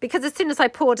 Because as soon as I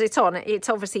poured it on, it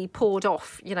obviously poured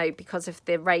off, you know, because of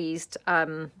the raised,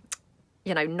 you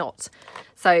know, knot.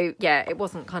 So, yeah, it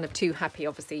wasn't kind of too happy,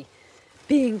 obviously,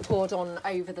 being poured on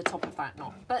over the top of that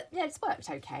knot. But, yeah, it's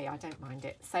worked okay. I don't mind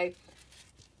it. So,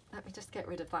 let me just get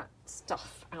rid of that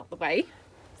stuff out the way.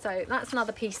 So, that's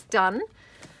another piece done.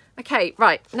 Okay,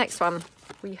 right, next one.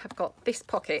 We have got this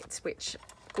pocket, which,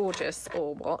 gorgeous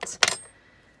or what.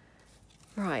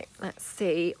 Right, let's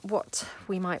see what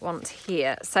we might want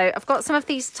here. So I've got some of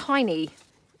these tiny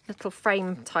little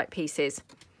frame type pieces,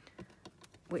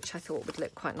 which I thought would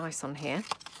look quite nice on here.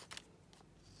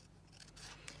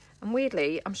 And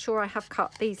weirdly, I'm sure I have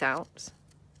cut these out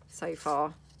so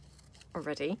far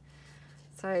already.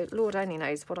 So Lord only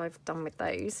knows what I've done with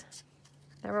those.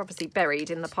 They're obviously buried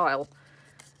in the pile.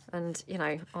 And, you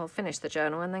know, I'll finish the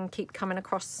journal and then keep coming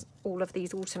across all of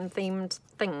these autumn themed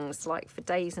things, like for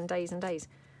days and days and days.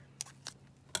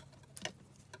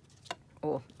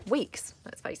 Or weeks,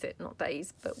 let's face it, not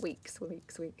days, but weeks.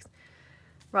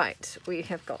 Right, we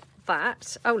have got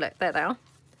that. Oh, look, there they are.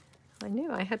 I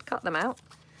knew I had cut them out.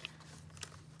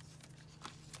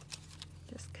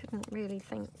 Just couldn't really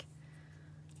think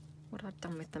what I'd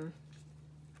done with them.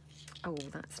 Oh,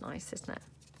 that's nice, isn't it?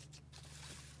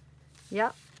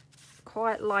 Yep.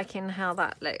 Quite liking how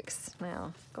that looks.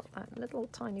 Now, got that little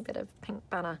tiny bit of pink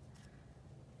banner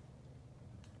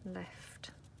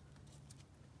left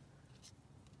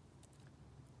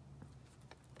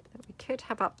that we could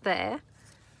have up there,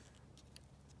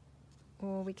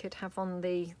 or we could have on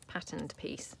the patterned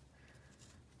piece.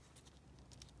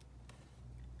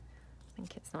 I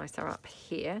think it's nicer up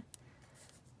here,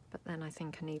 but then I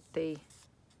think I need the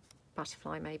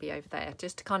butterfly maybe over there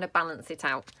just to kind of balance it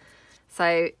out.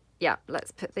 So yeah,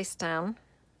 let's put this down.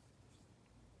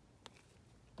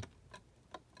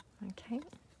 Okay.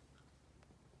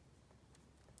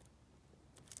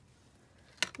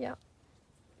 Yep.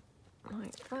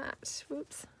 Like that.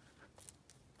 Whoops.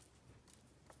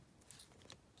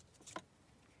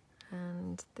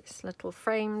 And this little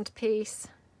framed piece.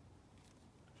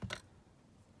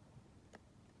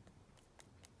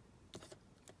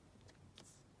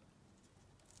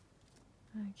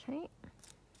 Okay.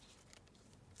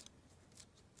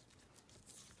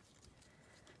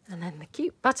 And then the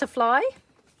cute butterfly.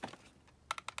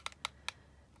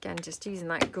 Again, just using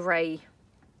that grey,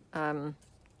 you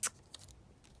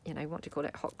know, what do you call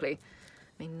it, hot glue. I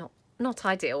mean, not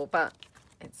ideal, but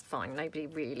it's fine. Nobody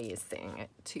really is seeing it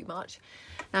too much.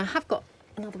 Now, I have got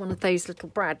another one of those little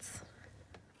brads,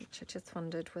 which I just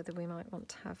wondered whether we might want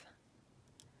to have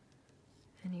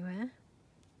anywhere.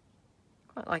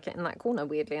 Quite like it in that corner,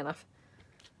 weirdly enough.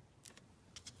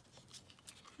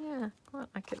 Yeah, quite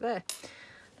like it there.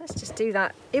 Let's just do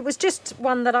that. It was just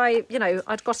one that I, you know,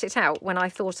 I'd got it out when I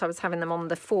thought I was having them on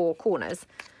the four corners.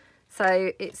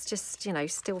 So it's just, you know,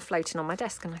 still floating on my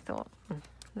desk. And I thought,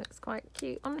 looks quite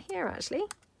cute on here, actually.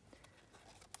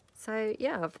 So,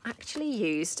 yeah, I've actually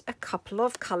used a couple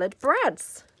of coloured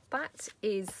brads. That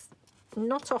is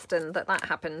not often that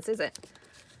happens, is it?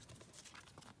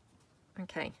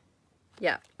 Okay.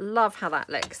 Yeah, love how that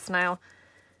looks. Now,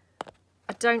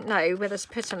 I don't know whether to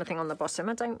put anything on the bottom.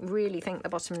 I don't really think the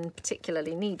bottom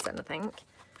particularly needs anything.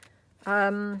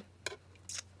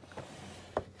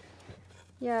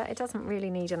 Yeah, it doesn't really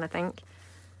need anything.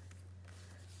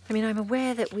 I mean, I'm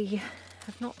aware that we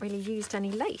have not really used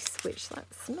any lace, which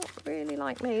that's not really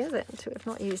like me, is it, to have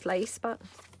not used lace, but...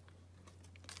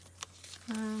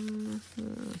 Let's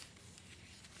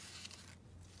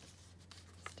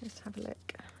just have a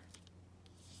look.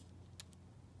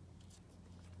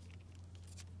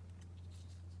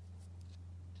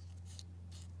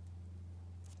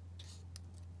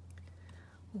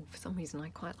 Ooh, for some reason I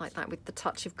quite like that with the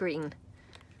touch of green.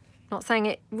 Not saying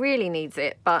it really needs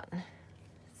it, but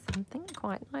something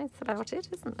quite nice about it,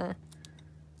 isn't there?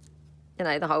 You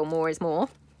know, the whole more is more.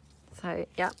 So,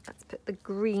 yeah, let's put the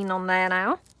green on there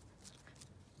now.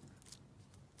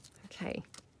 Okay.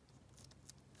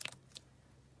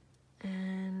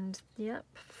 And, yep,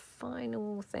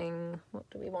 final thing. What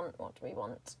do we want? What do we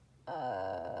want?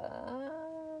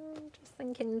 Just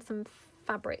thinking some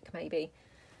fabric maybe.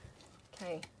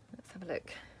 Okay, let's have a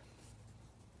look.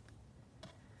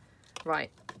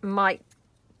 Right, might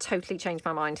totally change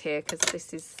my mind here because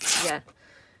this is, yeah,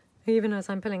 even as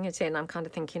I'm pulling it in, I'm kind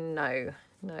of thinking, no,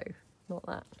 not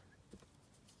that.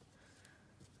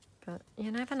 But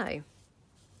you never know.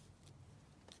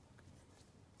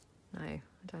 No, I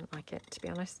don't like it, to be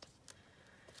honest.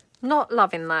 Not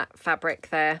loving that fabric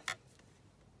there.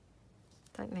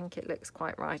 Don't think it looks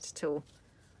quite right at all.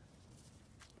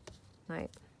 No.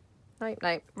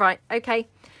 Right, okay.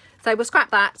 So we'll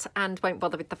scrap that and won't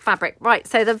bother with the fabric. Right,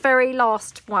 so the very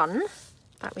last one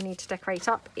that we need to decorate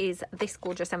up is this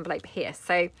gorgeous envelope here.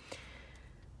 So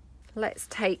let's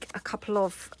take a couple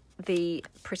of the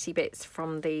pretty bits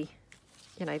from the,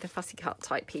 you know, the fussy cut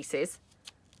type pieces.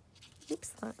 Oops,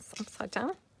 that's upside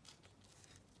down.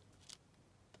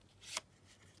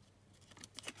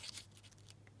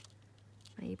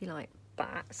 Maybe like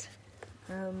that.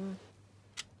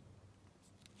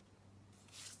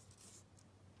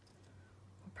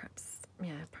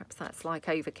 Perhaps that's like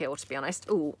overkill, to be honest.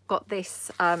 Oh, got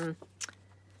this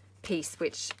piece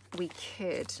which we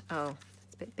could, oh,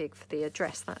 it's a bit big for the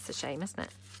address. That's a shame, isn't it?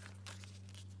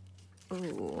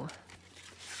 Ooh.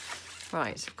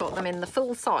 Right, got them in the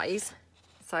full size.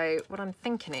 So what I'm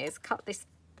thinking is cut this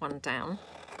one down.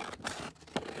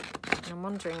 And I'm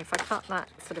wondering if I cut that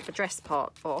sort of address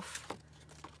part off,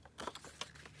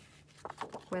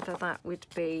 whether that would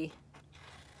be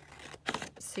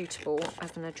suitable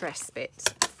as an address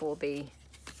bit for the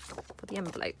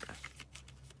envelope.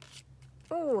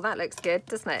 Oh, that looks good,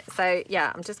 doesn't it? So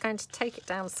yeah, I'm just going to take it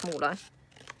down smaller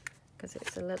because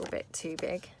it's a little bit too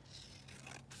big.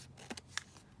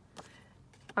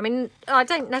 I mean, I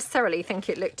don't necessarily think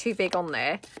it looked too big on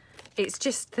there. It's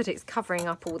just that it's covering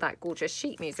up all that gorgeous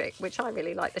sheet music, which I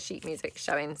really like the sheet music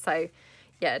showing. So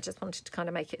yeah, just wanted to kind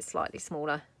of make it slightly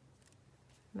smaller.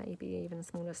 Maybe even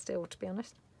smaller still, to be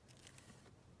honest.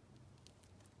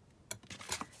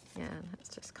 Yeah, let's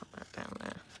just cut that down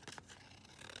there.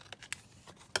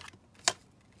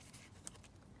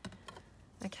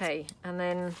 Okay, and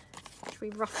then should we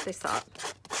rough this up?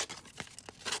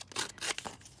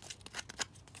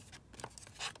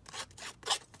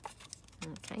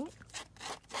 Okay.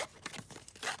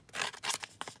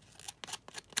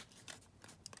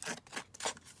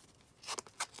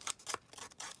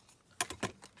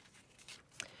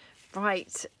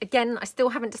 Right, again, I still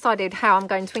haven't decided how I'm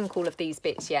going to ink all of these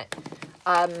bits yet.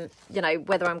 You know,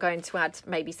 whether I'm going to add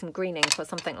maybe some green ink or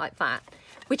something like that,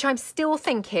 which I'm still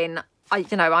thinking,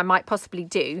 you know, I might possibly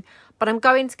do, but I'm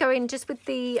going to go in just with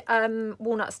the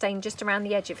walnut stain just around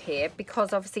the edge of here,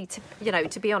 because obviously, you know,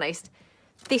 to be honest,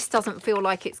 this doesn't feel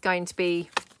like it's going to be,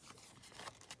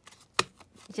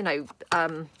 you know,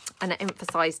 an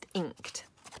emphasised inked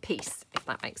piece, if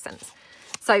that makes sense.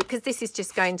 So, because this is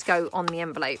just going to go on the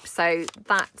envelope, so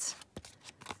that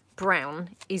brown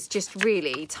is just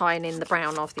really tying in the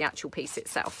brown of the actual piece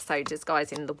itself, so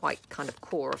disguising the white kind of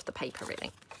core of the paper, really.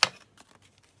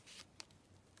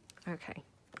 Okay.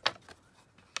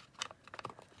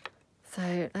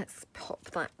 So let's pop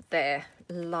that there.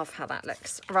 Love how that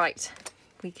looks. Right,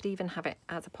 we could even have it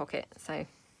as a pocket, so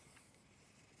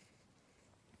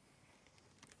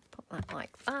pop that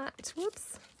like that.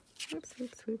 Whoops, whoops,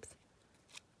 whoops, whoops.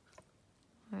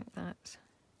 Like that.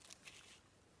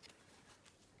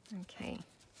 Okay.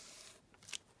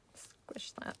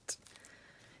 Squish that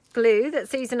glue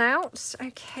that's oozing out.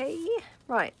 Okay,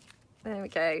 right, there we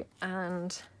go.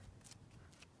 And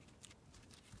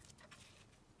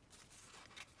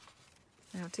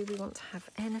now, do we want to have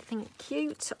anything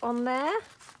cute on there?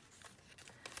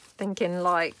 Thinking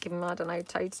like, I don't know,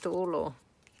 toadstool or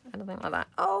anything like that.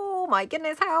 Oh my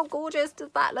goodness, how gorgeous does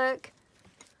that look?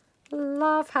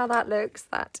 Love how that looks.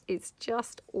 That is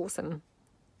just awesome.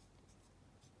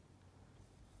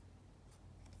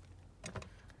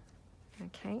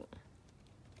 Okay.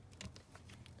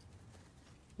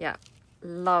 Yeah,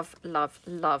 love, love,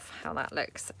 love how that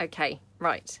looks. Okay,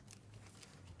 right.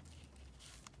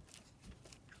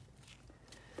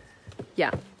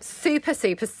 Yeah, super,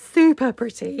 super, super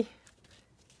pretty.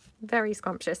 Very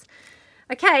scrumptious.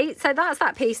 Okay, so that's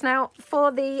that piece. Now,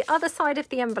 for the other side of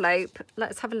the envelope,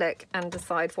 let's have a look and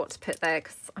decide what to put there,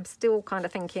 because I'm still kind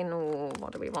of thinking, oh,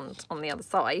 what do we want on the other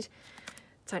side?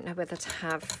 Don't know whether to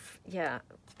have, yeah,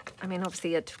 I mean,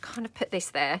 obviously I'd kind of put this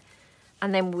there,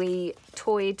 and then we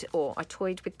toyed, or I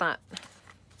toyed with that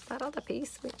other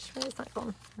piece, where's that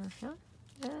gone?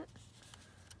 Yeah.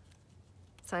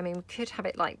 So, I mean, we could have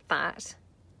it like that.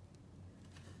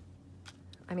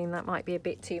 I mean, that might be a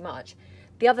bit too much.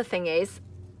 The other thing is,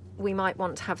 we might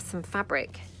want to have some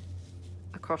fabric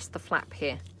across the flap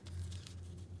here.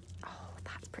 Oh,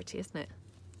 that's pretty, isn't it?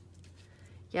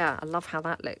 Yeah, I love how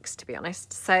that looks, to be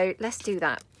honest. So let's do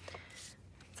that.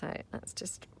 So let's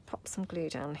just pop some glue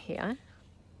down here.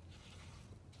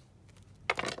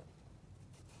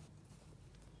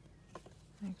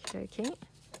 Okie dokie.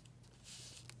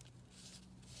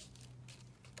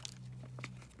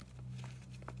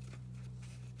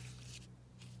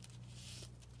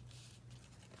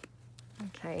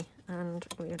 Okay, and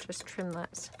we'll just trim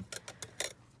that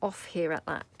off here at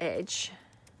that edge.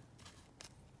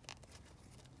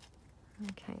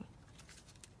 Okay.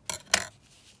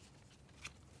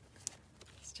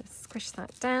 Let's just squish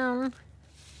that down.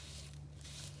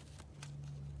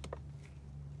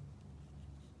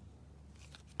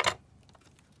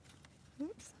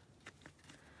 Oops.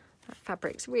 That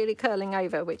fabric's really curling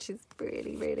over, which is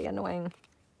really, really annoying.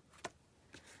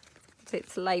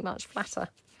 It's lay much flatter.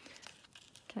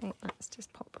 Okay, let's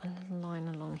just pop a little line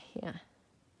along here.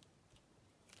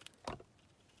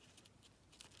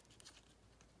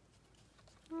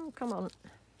 Oh, come on.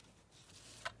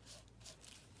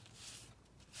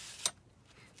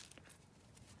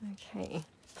 Okay.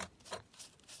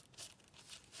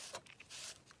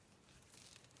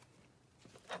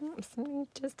 Oops,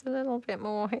 just a little bit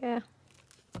more here.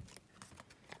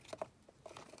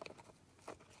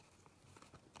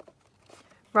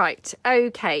 Right,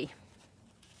 okay.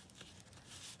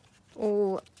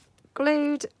 All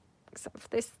glued, except for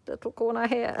this little corner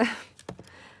here.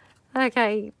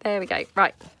 Okay, there we go.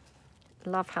 Right,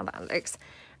 love how that looks.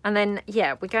 And then,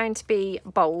 yeah, we're going to be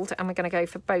bold and we're going to go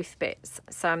for both bits.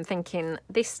 So I'm thinking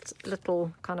this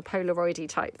little kind of Polaroidy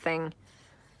type thing,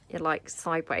 you like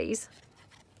sideways,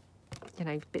 you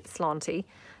know, a bit slanty.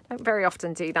 Don't very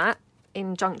often do that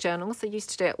in junk journals. I used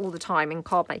to do it all the time in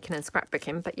card making and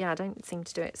scrapbooking, but yeah, I don't seem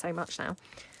to do it so much now.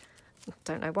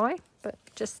 Don't know why, but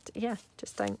just, yeah,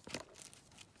 just don't.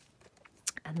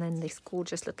 And then this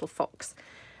gorgeous little fox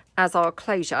as our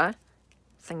closure,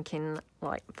 thinking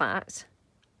like that.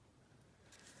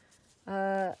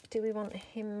 Do we want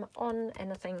him on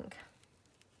anything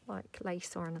like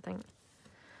lace or anything?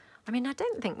 I mean, I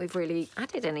don't think we've really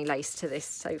added any lace to this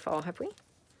so far, have we?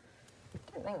 I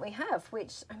don't think we have,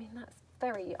 which, I mean, that's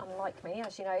very unlike me,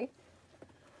 as you know.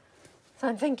 So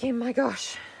I'm thinking, my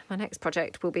gosh, my next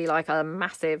project will be like a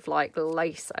massive like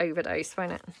lace overdose,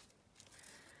 won't it?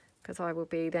 Because I will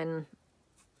be then,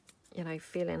 you know,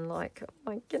 feeling like, oh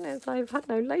my goodness, I've had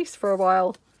no lace for a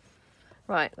while.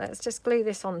 Right, let's just glue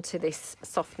this onto this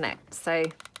soft net. So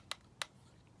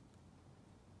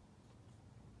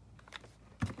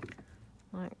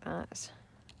like that.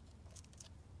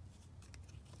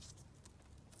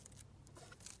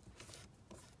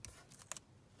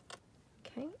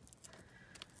 Okay,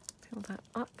 fill that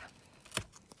up.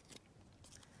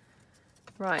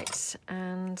 Right,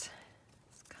 and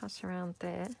let's cut around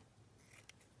there.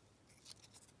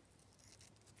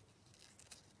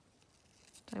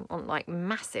 Don't want like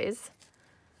masses,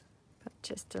 but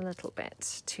just a little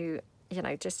bit to, you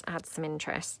know, just add some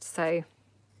interest. So,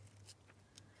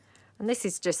 and this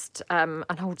is just an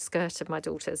old skirt of my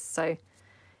daughter's, so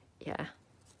yeah,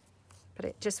 but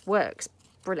it just works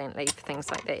brilliantly for things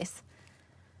like this.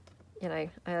 You know,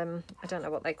 I don't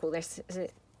know what they call this. Is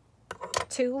it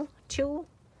tulle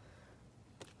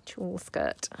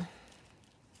skirt?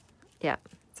 Yeah,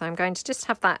 so I'm going to just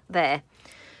have that there.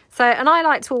 So, and I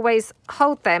like to always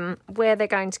hold them where they're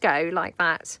going to go like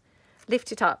that,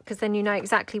 lift it up, because then you know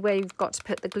exactly where you've got to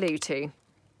put the glue to.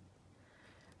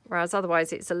 Whereas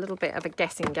otherwise it's a little bit of a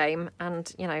guessing game,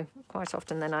 and, you know, quite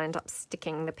often then I end up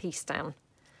sticking the piece down,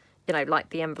 you know, like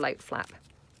the envelope flap.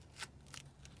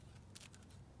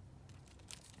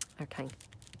 Okay.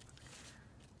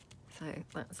 So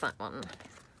that's that one.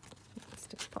 Let's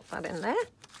just pop that in there.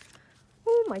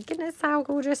 Oh my goodness, how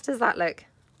gorgeous does that look?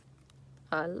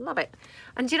 I love it.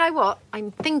 And you know what?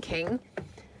 I'm thinking,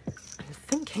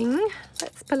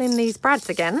 let's pull in these brads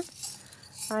again.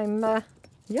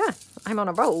 Yeah, I'm on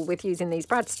a roll with using these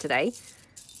brads today.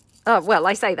 Oh, well,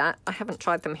 I say that. I haven't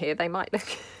tried them here. They might look,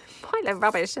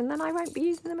 rubbish, and then I won't be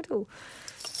using them at all.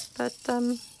 But,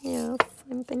 yeah,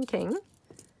 I'm thinking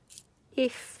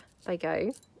if they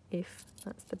go, if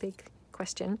that's the big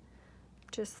question,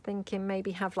 just thinking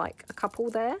maybe have like a couple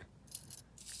there,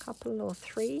 a couple or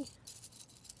three.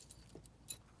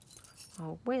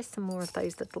 Oh, where's some more of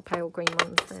those little pale green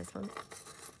ones? There's one.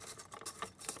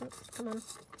 Oops, come on.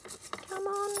 Come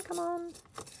on, come on.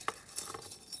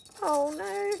 Oh,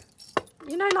 no.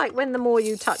 You know, like when the more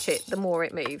you touch it, the more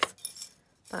it moves.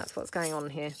 That's what's going on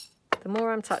here. The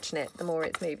more I'm touching it, the more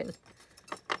it's moving.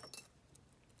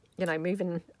 You know,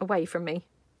 moving away from me.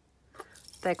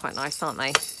 They're quite nice, aren't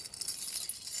they?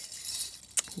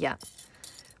 Yeah,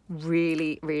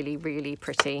 really, really, really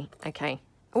pretty. Okay.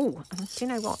 Oh, do you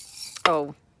know what?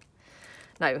 Oh,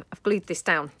 no, I've glued this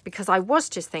down because I was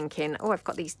just thinking, oh, I've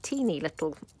got these teeny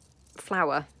little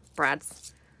flower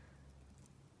brads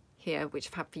here, which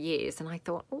I've had for years. And I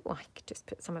thought, oh, I could just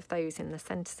put some of those in the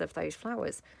centres of those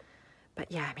flowers.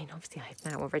 But yeah, I mean, obviously I've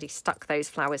now already stuck those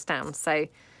flowers down. So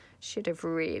should have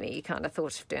really kind of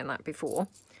thought of doing that before.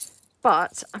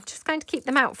 But I'm just going to keep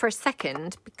them out for a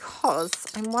second because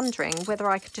I'm wondering whether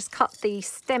I could just cut the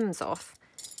stems off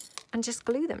and just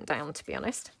glue them down, to be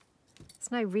honest.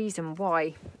 There's no reason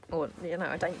why, or, you know,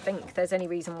 I don't think there's any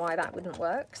reason why that wouldn't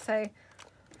work. So,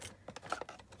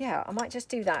 yeah, I might just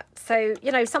do that. So,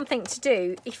 you know, something to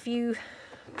do if you,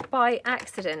 by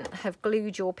accident, have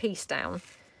glued your piece down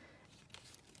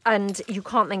and you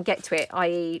can't then get to it,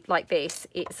 i.e. like this,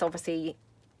 it's obviously,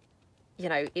 you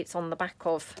know, it's on the back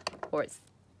of, or it's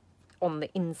on the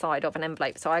inside of an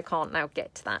envelope, so I can't now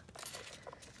get to that.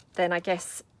 Then I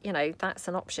guess, you know, that's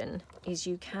an option, is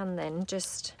you can then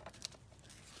just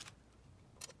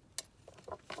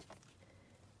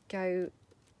go,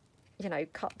 you know,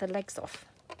 cut the legs off.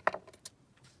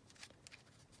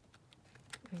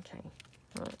 Okay,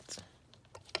 right.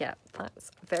 Yeah,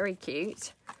 that's very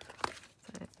cute.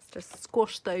 So let's just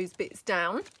squash those bits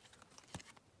down.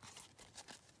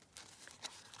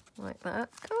 Like that.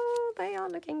 Oh, they are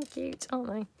looking cute, aren't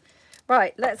they?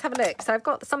 Right, let's have a look. So I've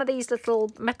got some of these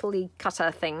little metal-y cutter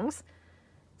things.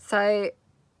 So,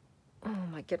 oh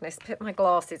my goodness, put my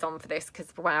glasses on for this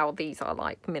because, wow, these are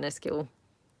like minuscule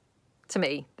to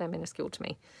me. They're minuscule to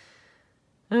me.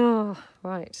 Oh,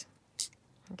 right.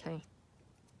 Okay.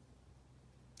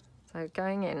 So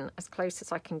going in as close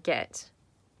as I can get.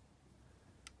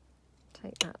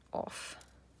 Take that off.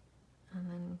 And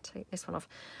then take this one off.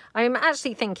 I'm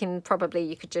actually thinking probably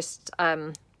you could just,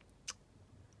 you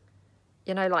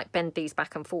know, like bend these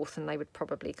back and forth and they would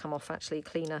probably come off actually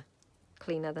cleaner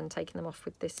than taking them off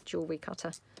with this jewellery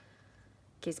cutter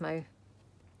gizmo.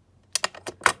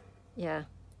 Yeah,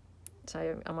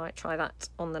 so I might try that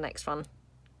on the next one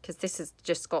because this has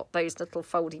just got those little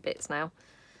foldy bits now.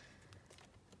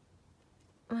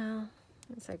 Well,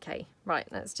 it's okay. Right,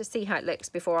 let's just see how it looks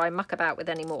before I muck about with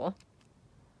any more.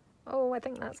 Oh, I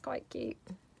think that's quite cute.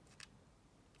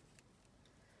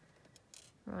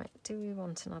 Right, do we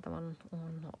want another one or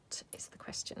not is the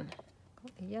question.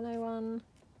 Got the yellow one.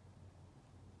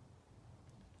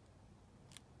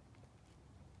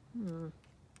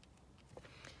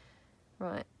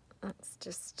 Right, let's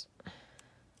just,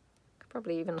 could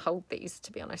probably even hold these,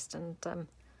 to be honest, and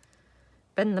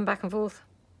bend them back and forth.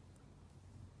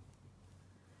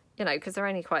 You know, because they're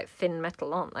only quite thin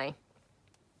metal, aren't they?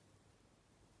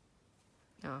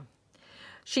 Oh.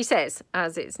 She says,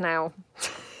 as it's now,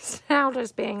 it's now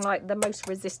just being like the most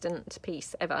resistant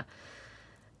piece ever.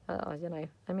 You know,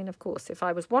 I mean, of course, if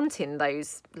I was wanting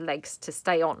those legs to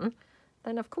stay on,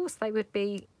 then of course they would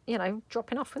be, you know,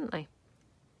 dropping off, wouldn't they?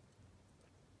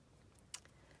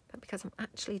 But because I'm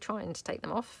actually trying to take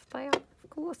them off, they are, of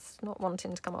course, not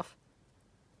wanting to come off.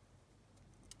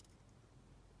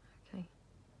 Okay.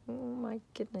 Oh my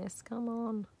goodness, come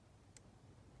on.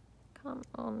 Come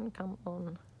on, come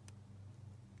on.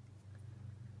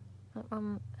 That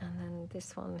one, and then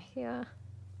this one here.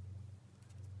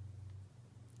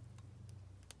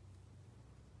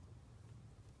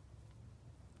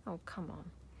 Oh, come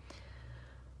on.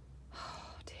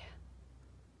 Oh, dear.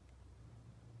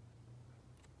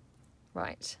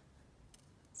 Right.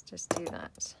 Let's just do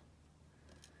that.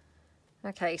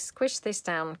 Okay, squish this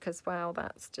down because, wow,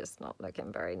 that's just not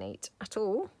looking very neat at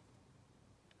all.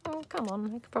 Oh, come on.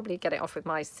 I could probably get it off with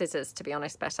my scissors, to be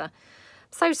honest, better.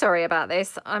 So sorry about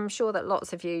this. I'm sure that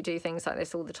lots of you do things like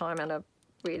this all the time and are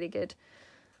really good.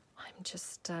 I'm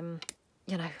just,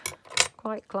 you know,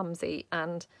 quite clumsy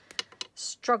and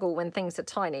struggle when things are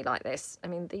tiny like this. I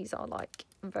mean, these are like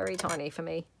very tiny for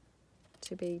me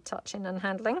to be touching and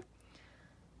handling.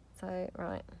 So,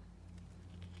 right.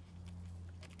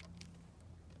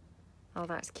 Oh,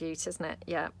 that's cute, isn't it?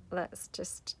 Yeah, let's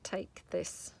just take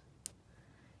this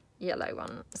yellow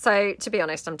one. So to be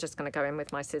honest, I'm just going to go in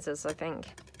with my scissors. I think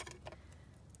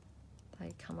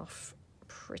they come off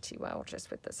pretty well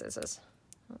just with the scissors.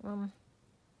 That one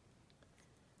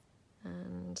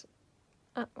and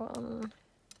that one.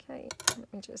 Okay,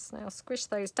 let me just now squish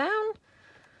those down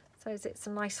so as it's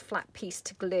a nice flat piece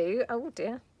to glue. Oh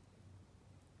dear,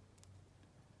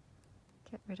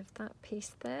 get rid of that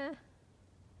piece there.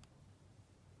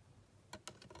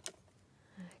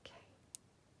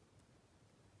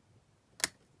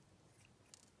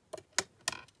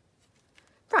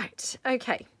 Right,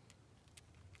 okay.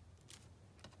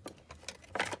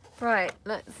 Right,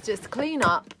 let's just clean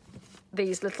up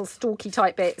these little stalky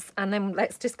type bits, and then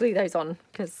let's just glue those on,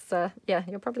 because yeah,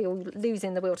 you're probably all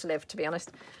losing the will to live, to be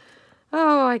honest.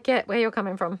 Oh, I get where you're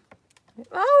coming from.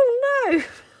 Oh no,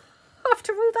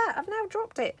 after all that I've now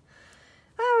dropped it.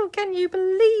 Oh, can you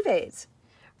believe it?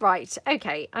 Right,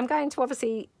 okay, I'm going to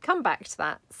obviously come back to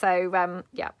that. So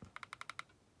yeah,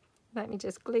 let me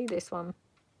just glue this one.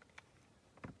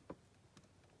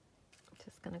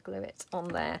 Just going to glue it on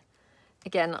there.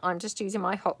 Again, I'm just using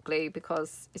my hot glue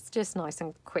because it's just nice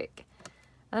and quick.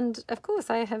 And of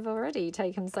course, I have already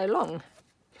taken so long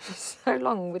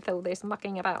with all this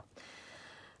mucking about.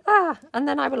 And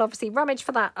then I will obviously rummage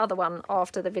for that other one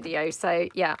after the video. So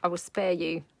yeah, I will spare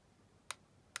you,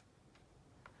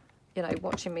 you know,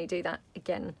 watching me do that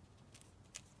again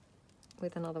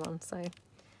with another one. So,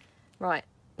 right,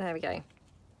 there we go.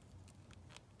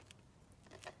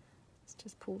 Let's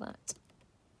just pull that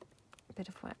bit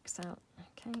of wax out.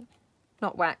 Okay,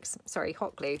 not wax, sorry,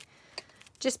 hot glue,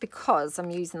 just because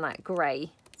I'm using that grey,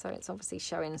 so it's obviously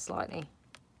showing slightly.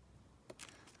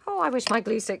 Oh, I wish my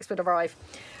glue sticks would arrive.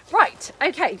 Right,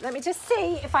 okay, let me just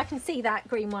see if I can see that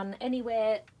green one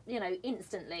anywhere, you know,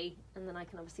 instantly, and then I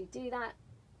can obviously do that.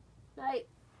 No,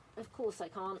 of course I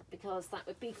can't, because that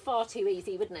would be far too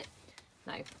easy, wouldn't it?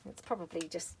 No, it's probably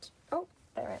just, oh,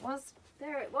 there it was,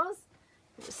 it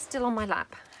was still on my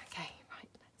lap. Okay, right,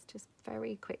 let's just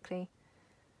very quickly,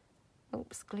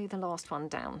 oops, glue the last one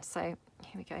down. So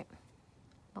here we go,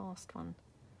 last one.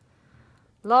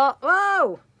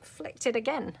 Whoa, flicked it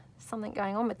again. Something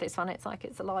going on with this one, it's like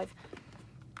it's alive.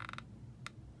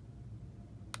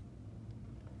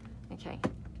 Okay,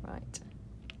 right.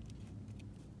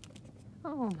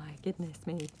 Oh my goodness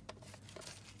me.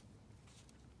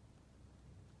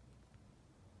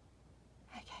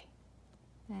 Okay,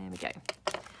 there we go.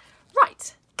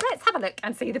 Right, let's have a look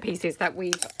and see the pieces that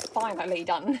we've finally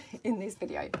done in this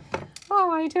video. Oh,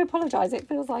 I do apologise, it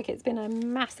feels like it's been a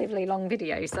massively long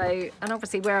video. So, and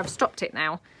obviously where I've stopped it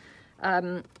now,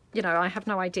 you know, I have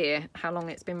no idea how long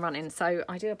it's been running. So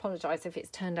I do apologise if it's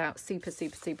turned out super,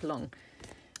 super, super long.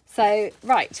 So,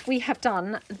 right, we have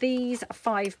done these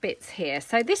 5 bits here.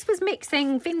 So this was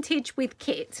mixing vintage with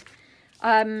kit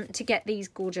to get these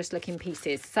gorgeous looking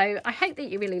pieces. So I hope that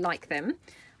you really like them.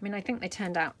 I mean, I think they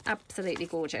turned out absolutely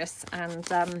gorgeous, and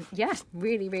yeah,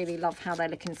 really, really love how they're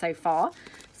looking so far.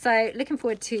 So looking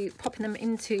forward to popping them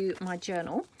into my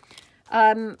journal.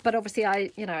 But obviously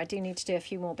I do need to do a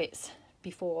few more bits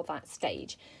before that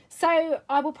stage. So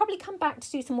I will probably come back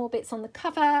to do some more bits on the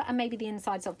cover and maybe the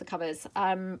insides of the covers.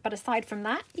 But aside from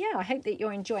that, yeah, I hope that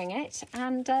you're enjoying it,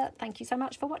 and thank you so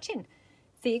much for watching.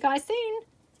 See you guys soon.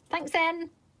 Thanks then.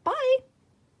 Bye.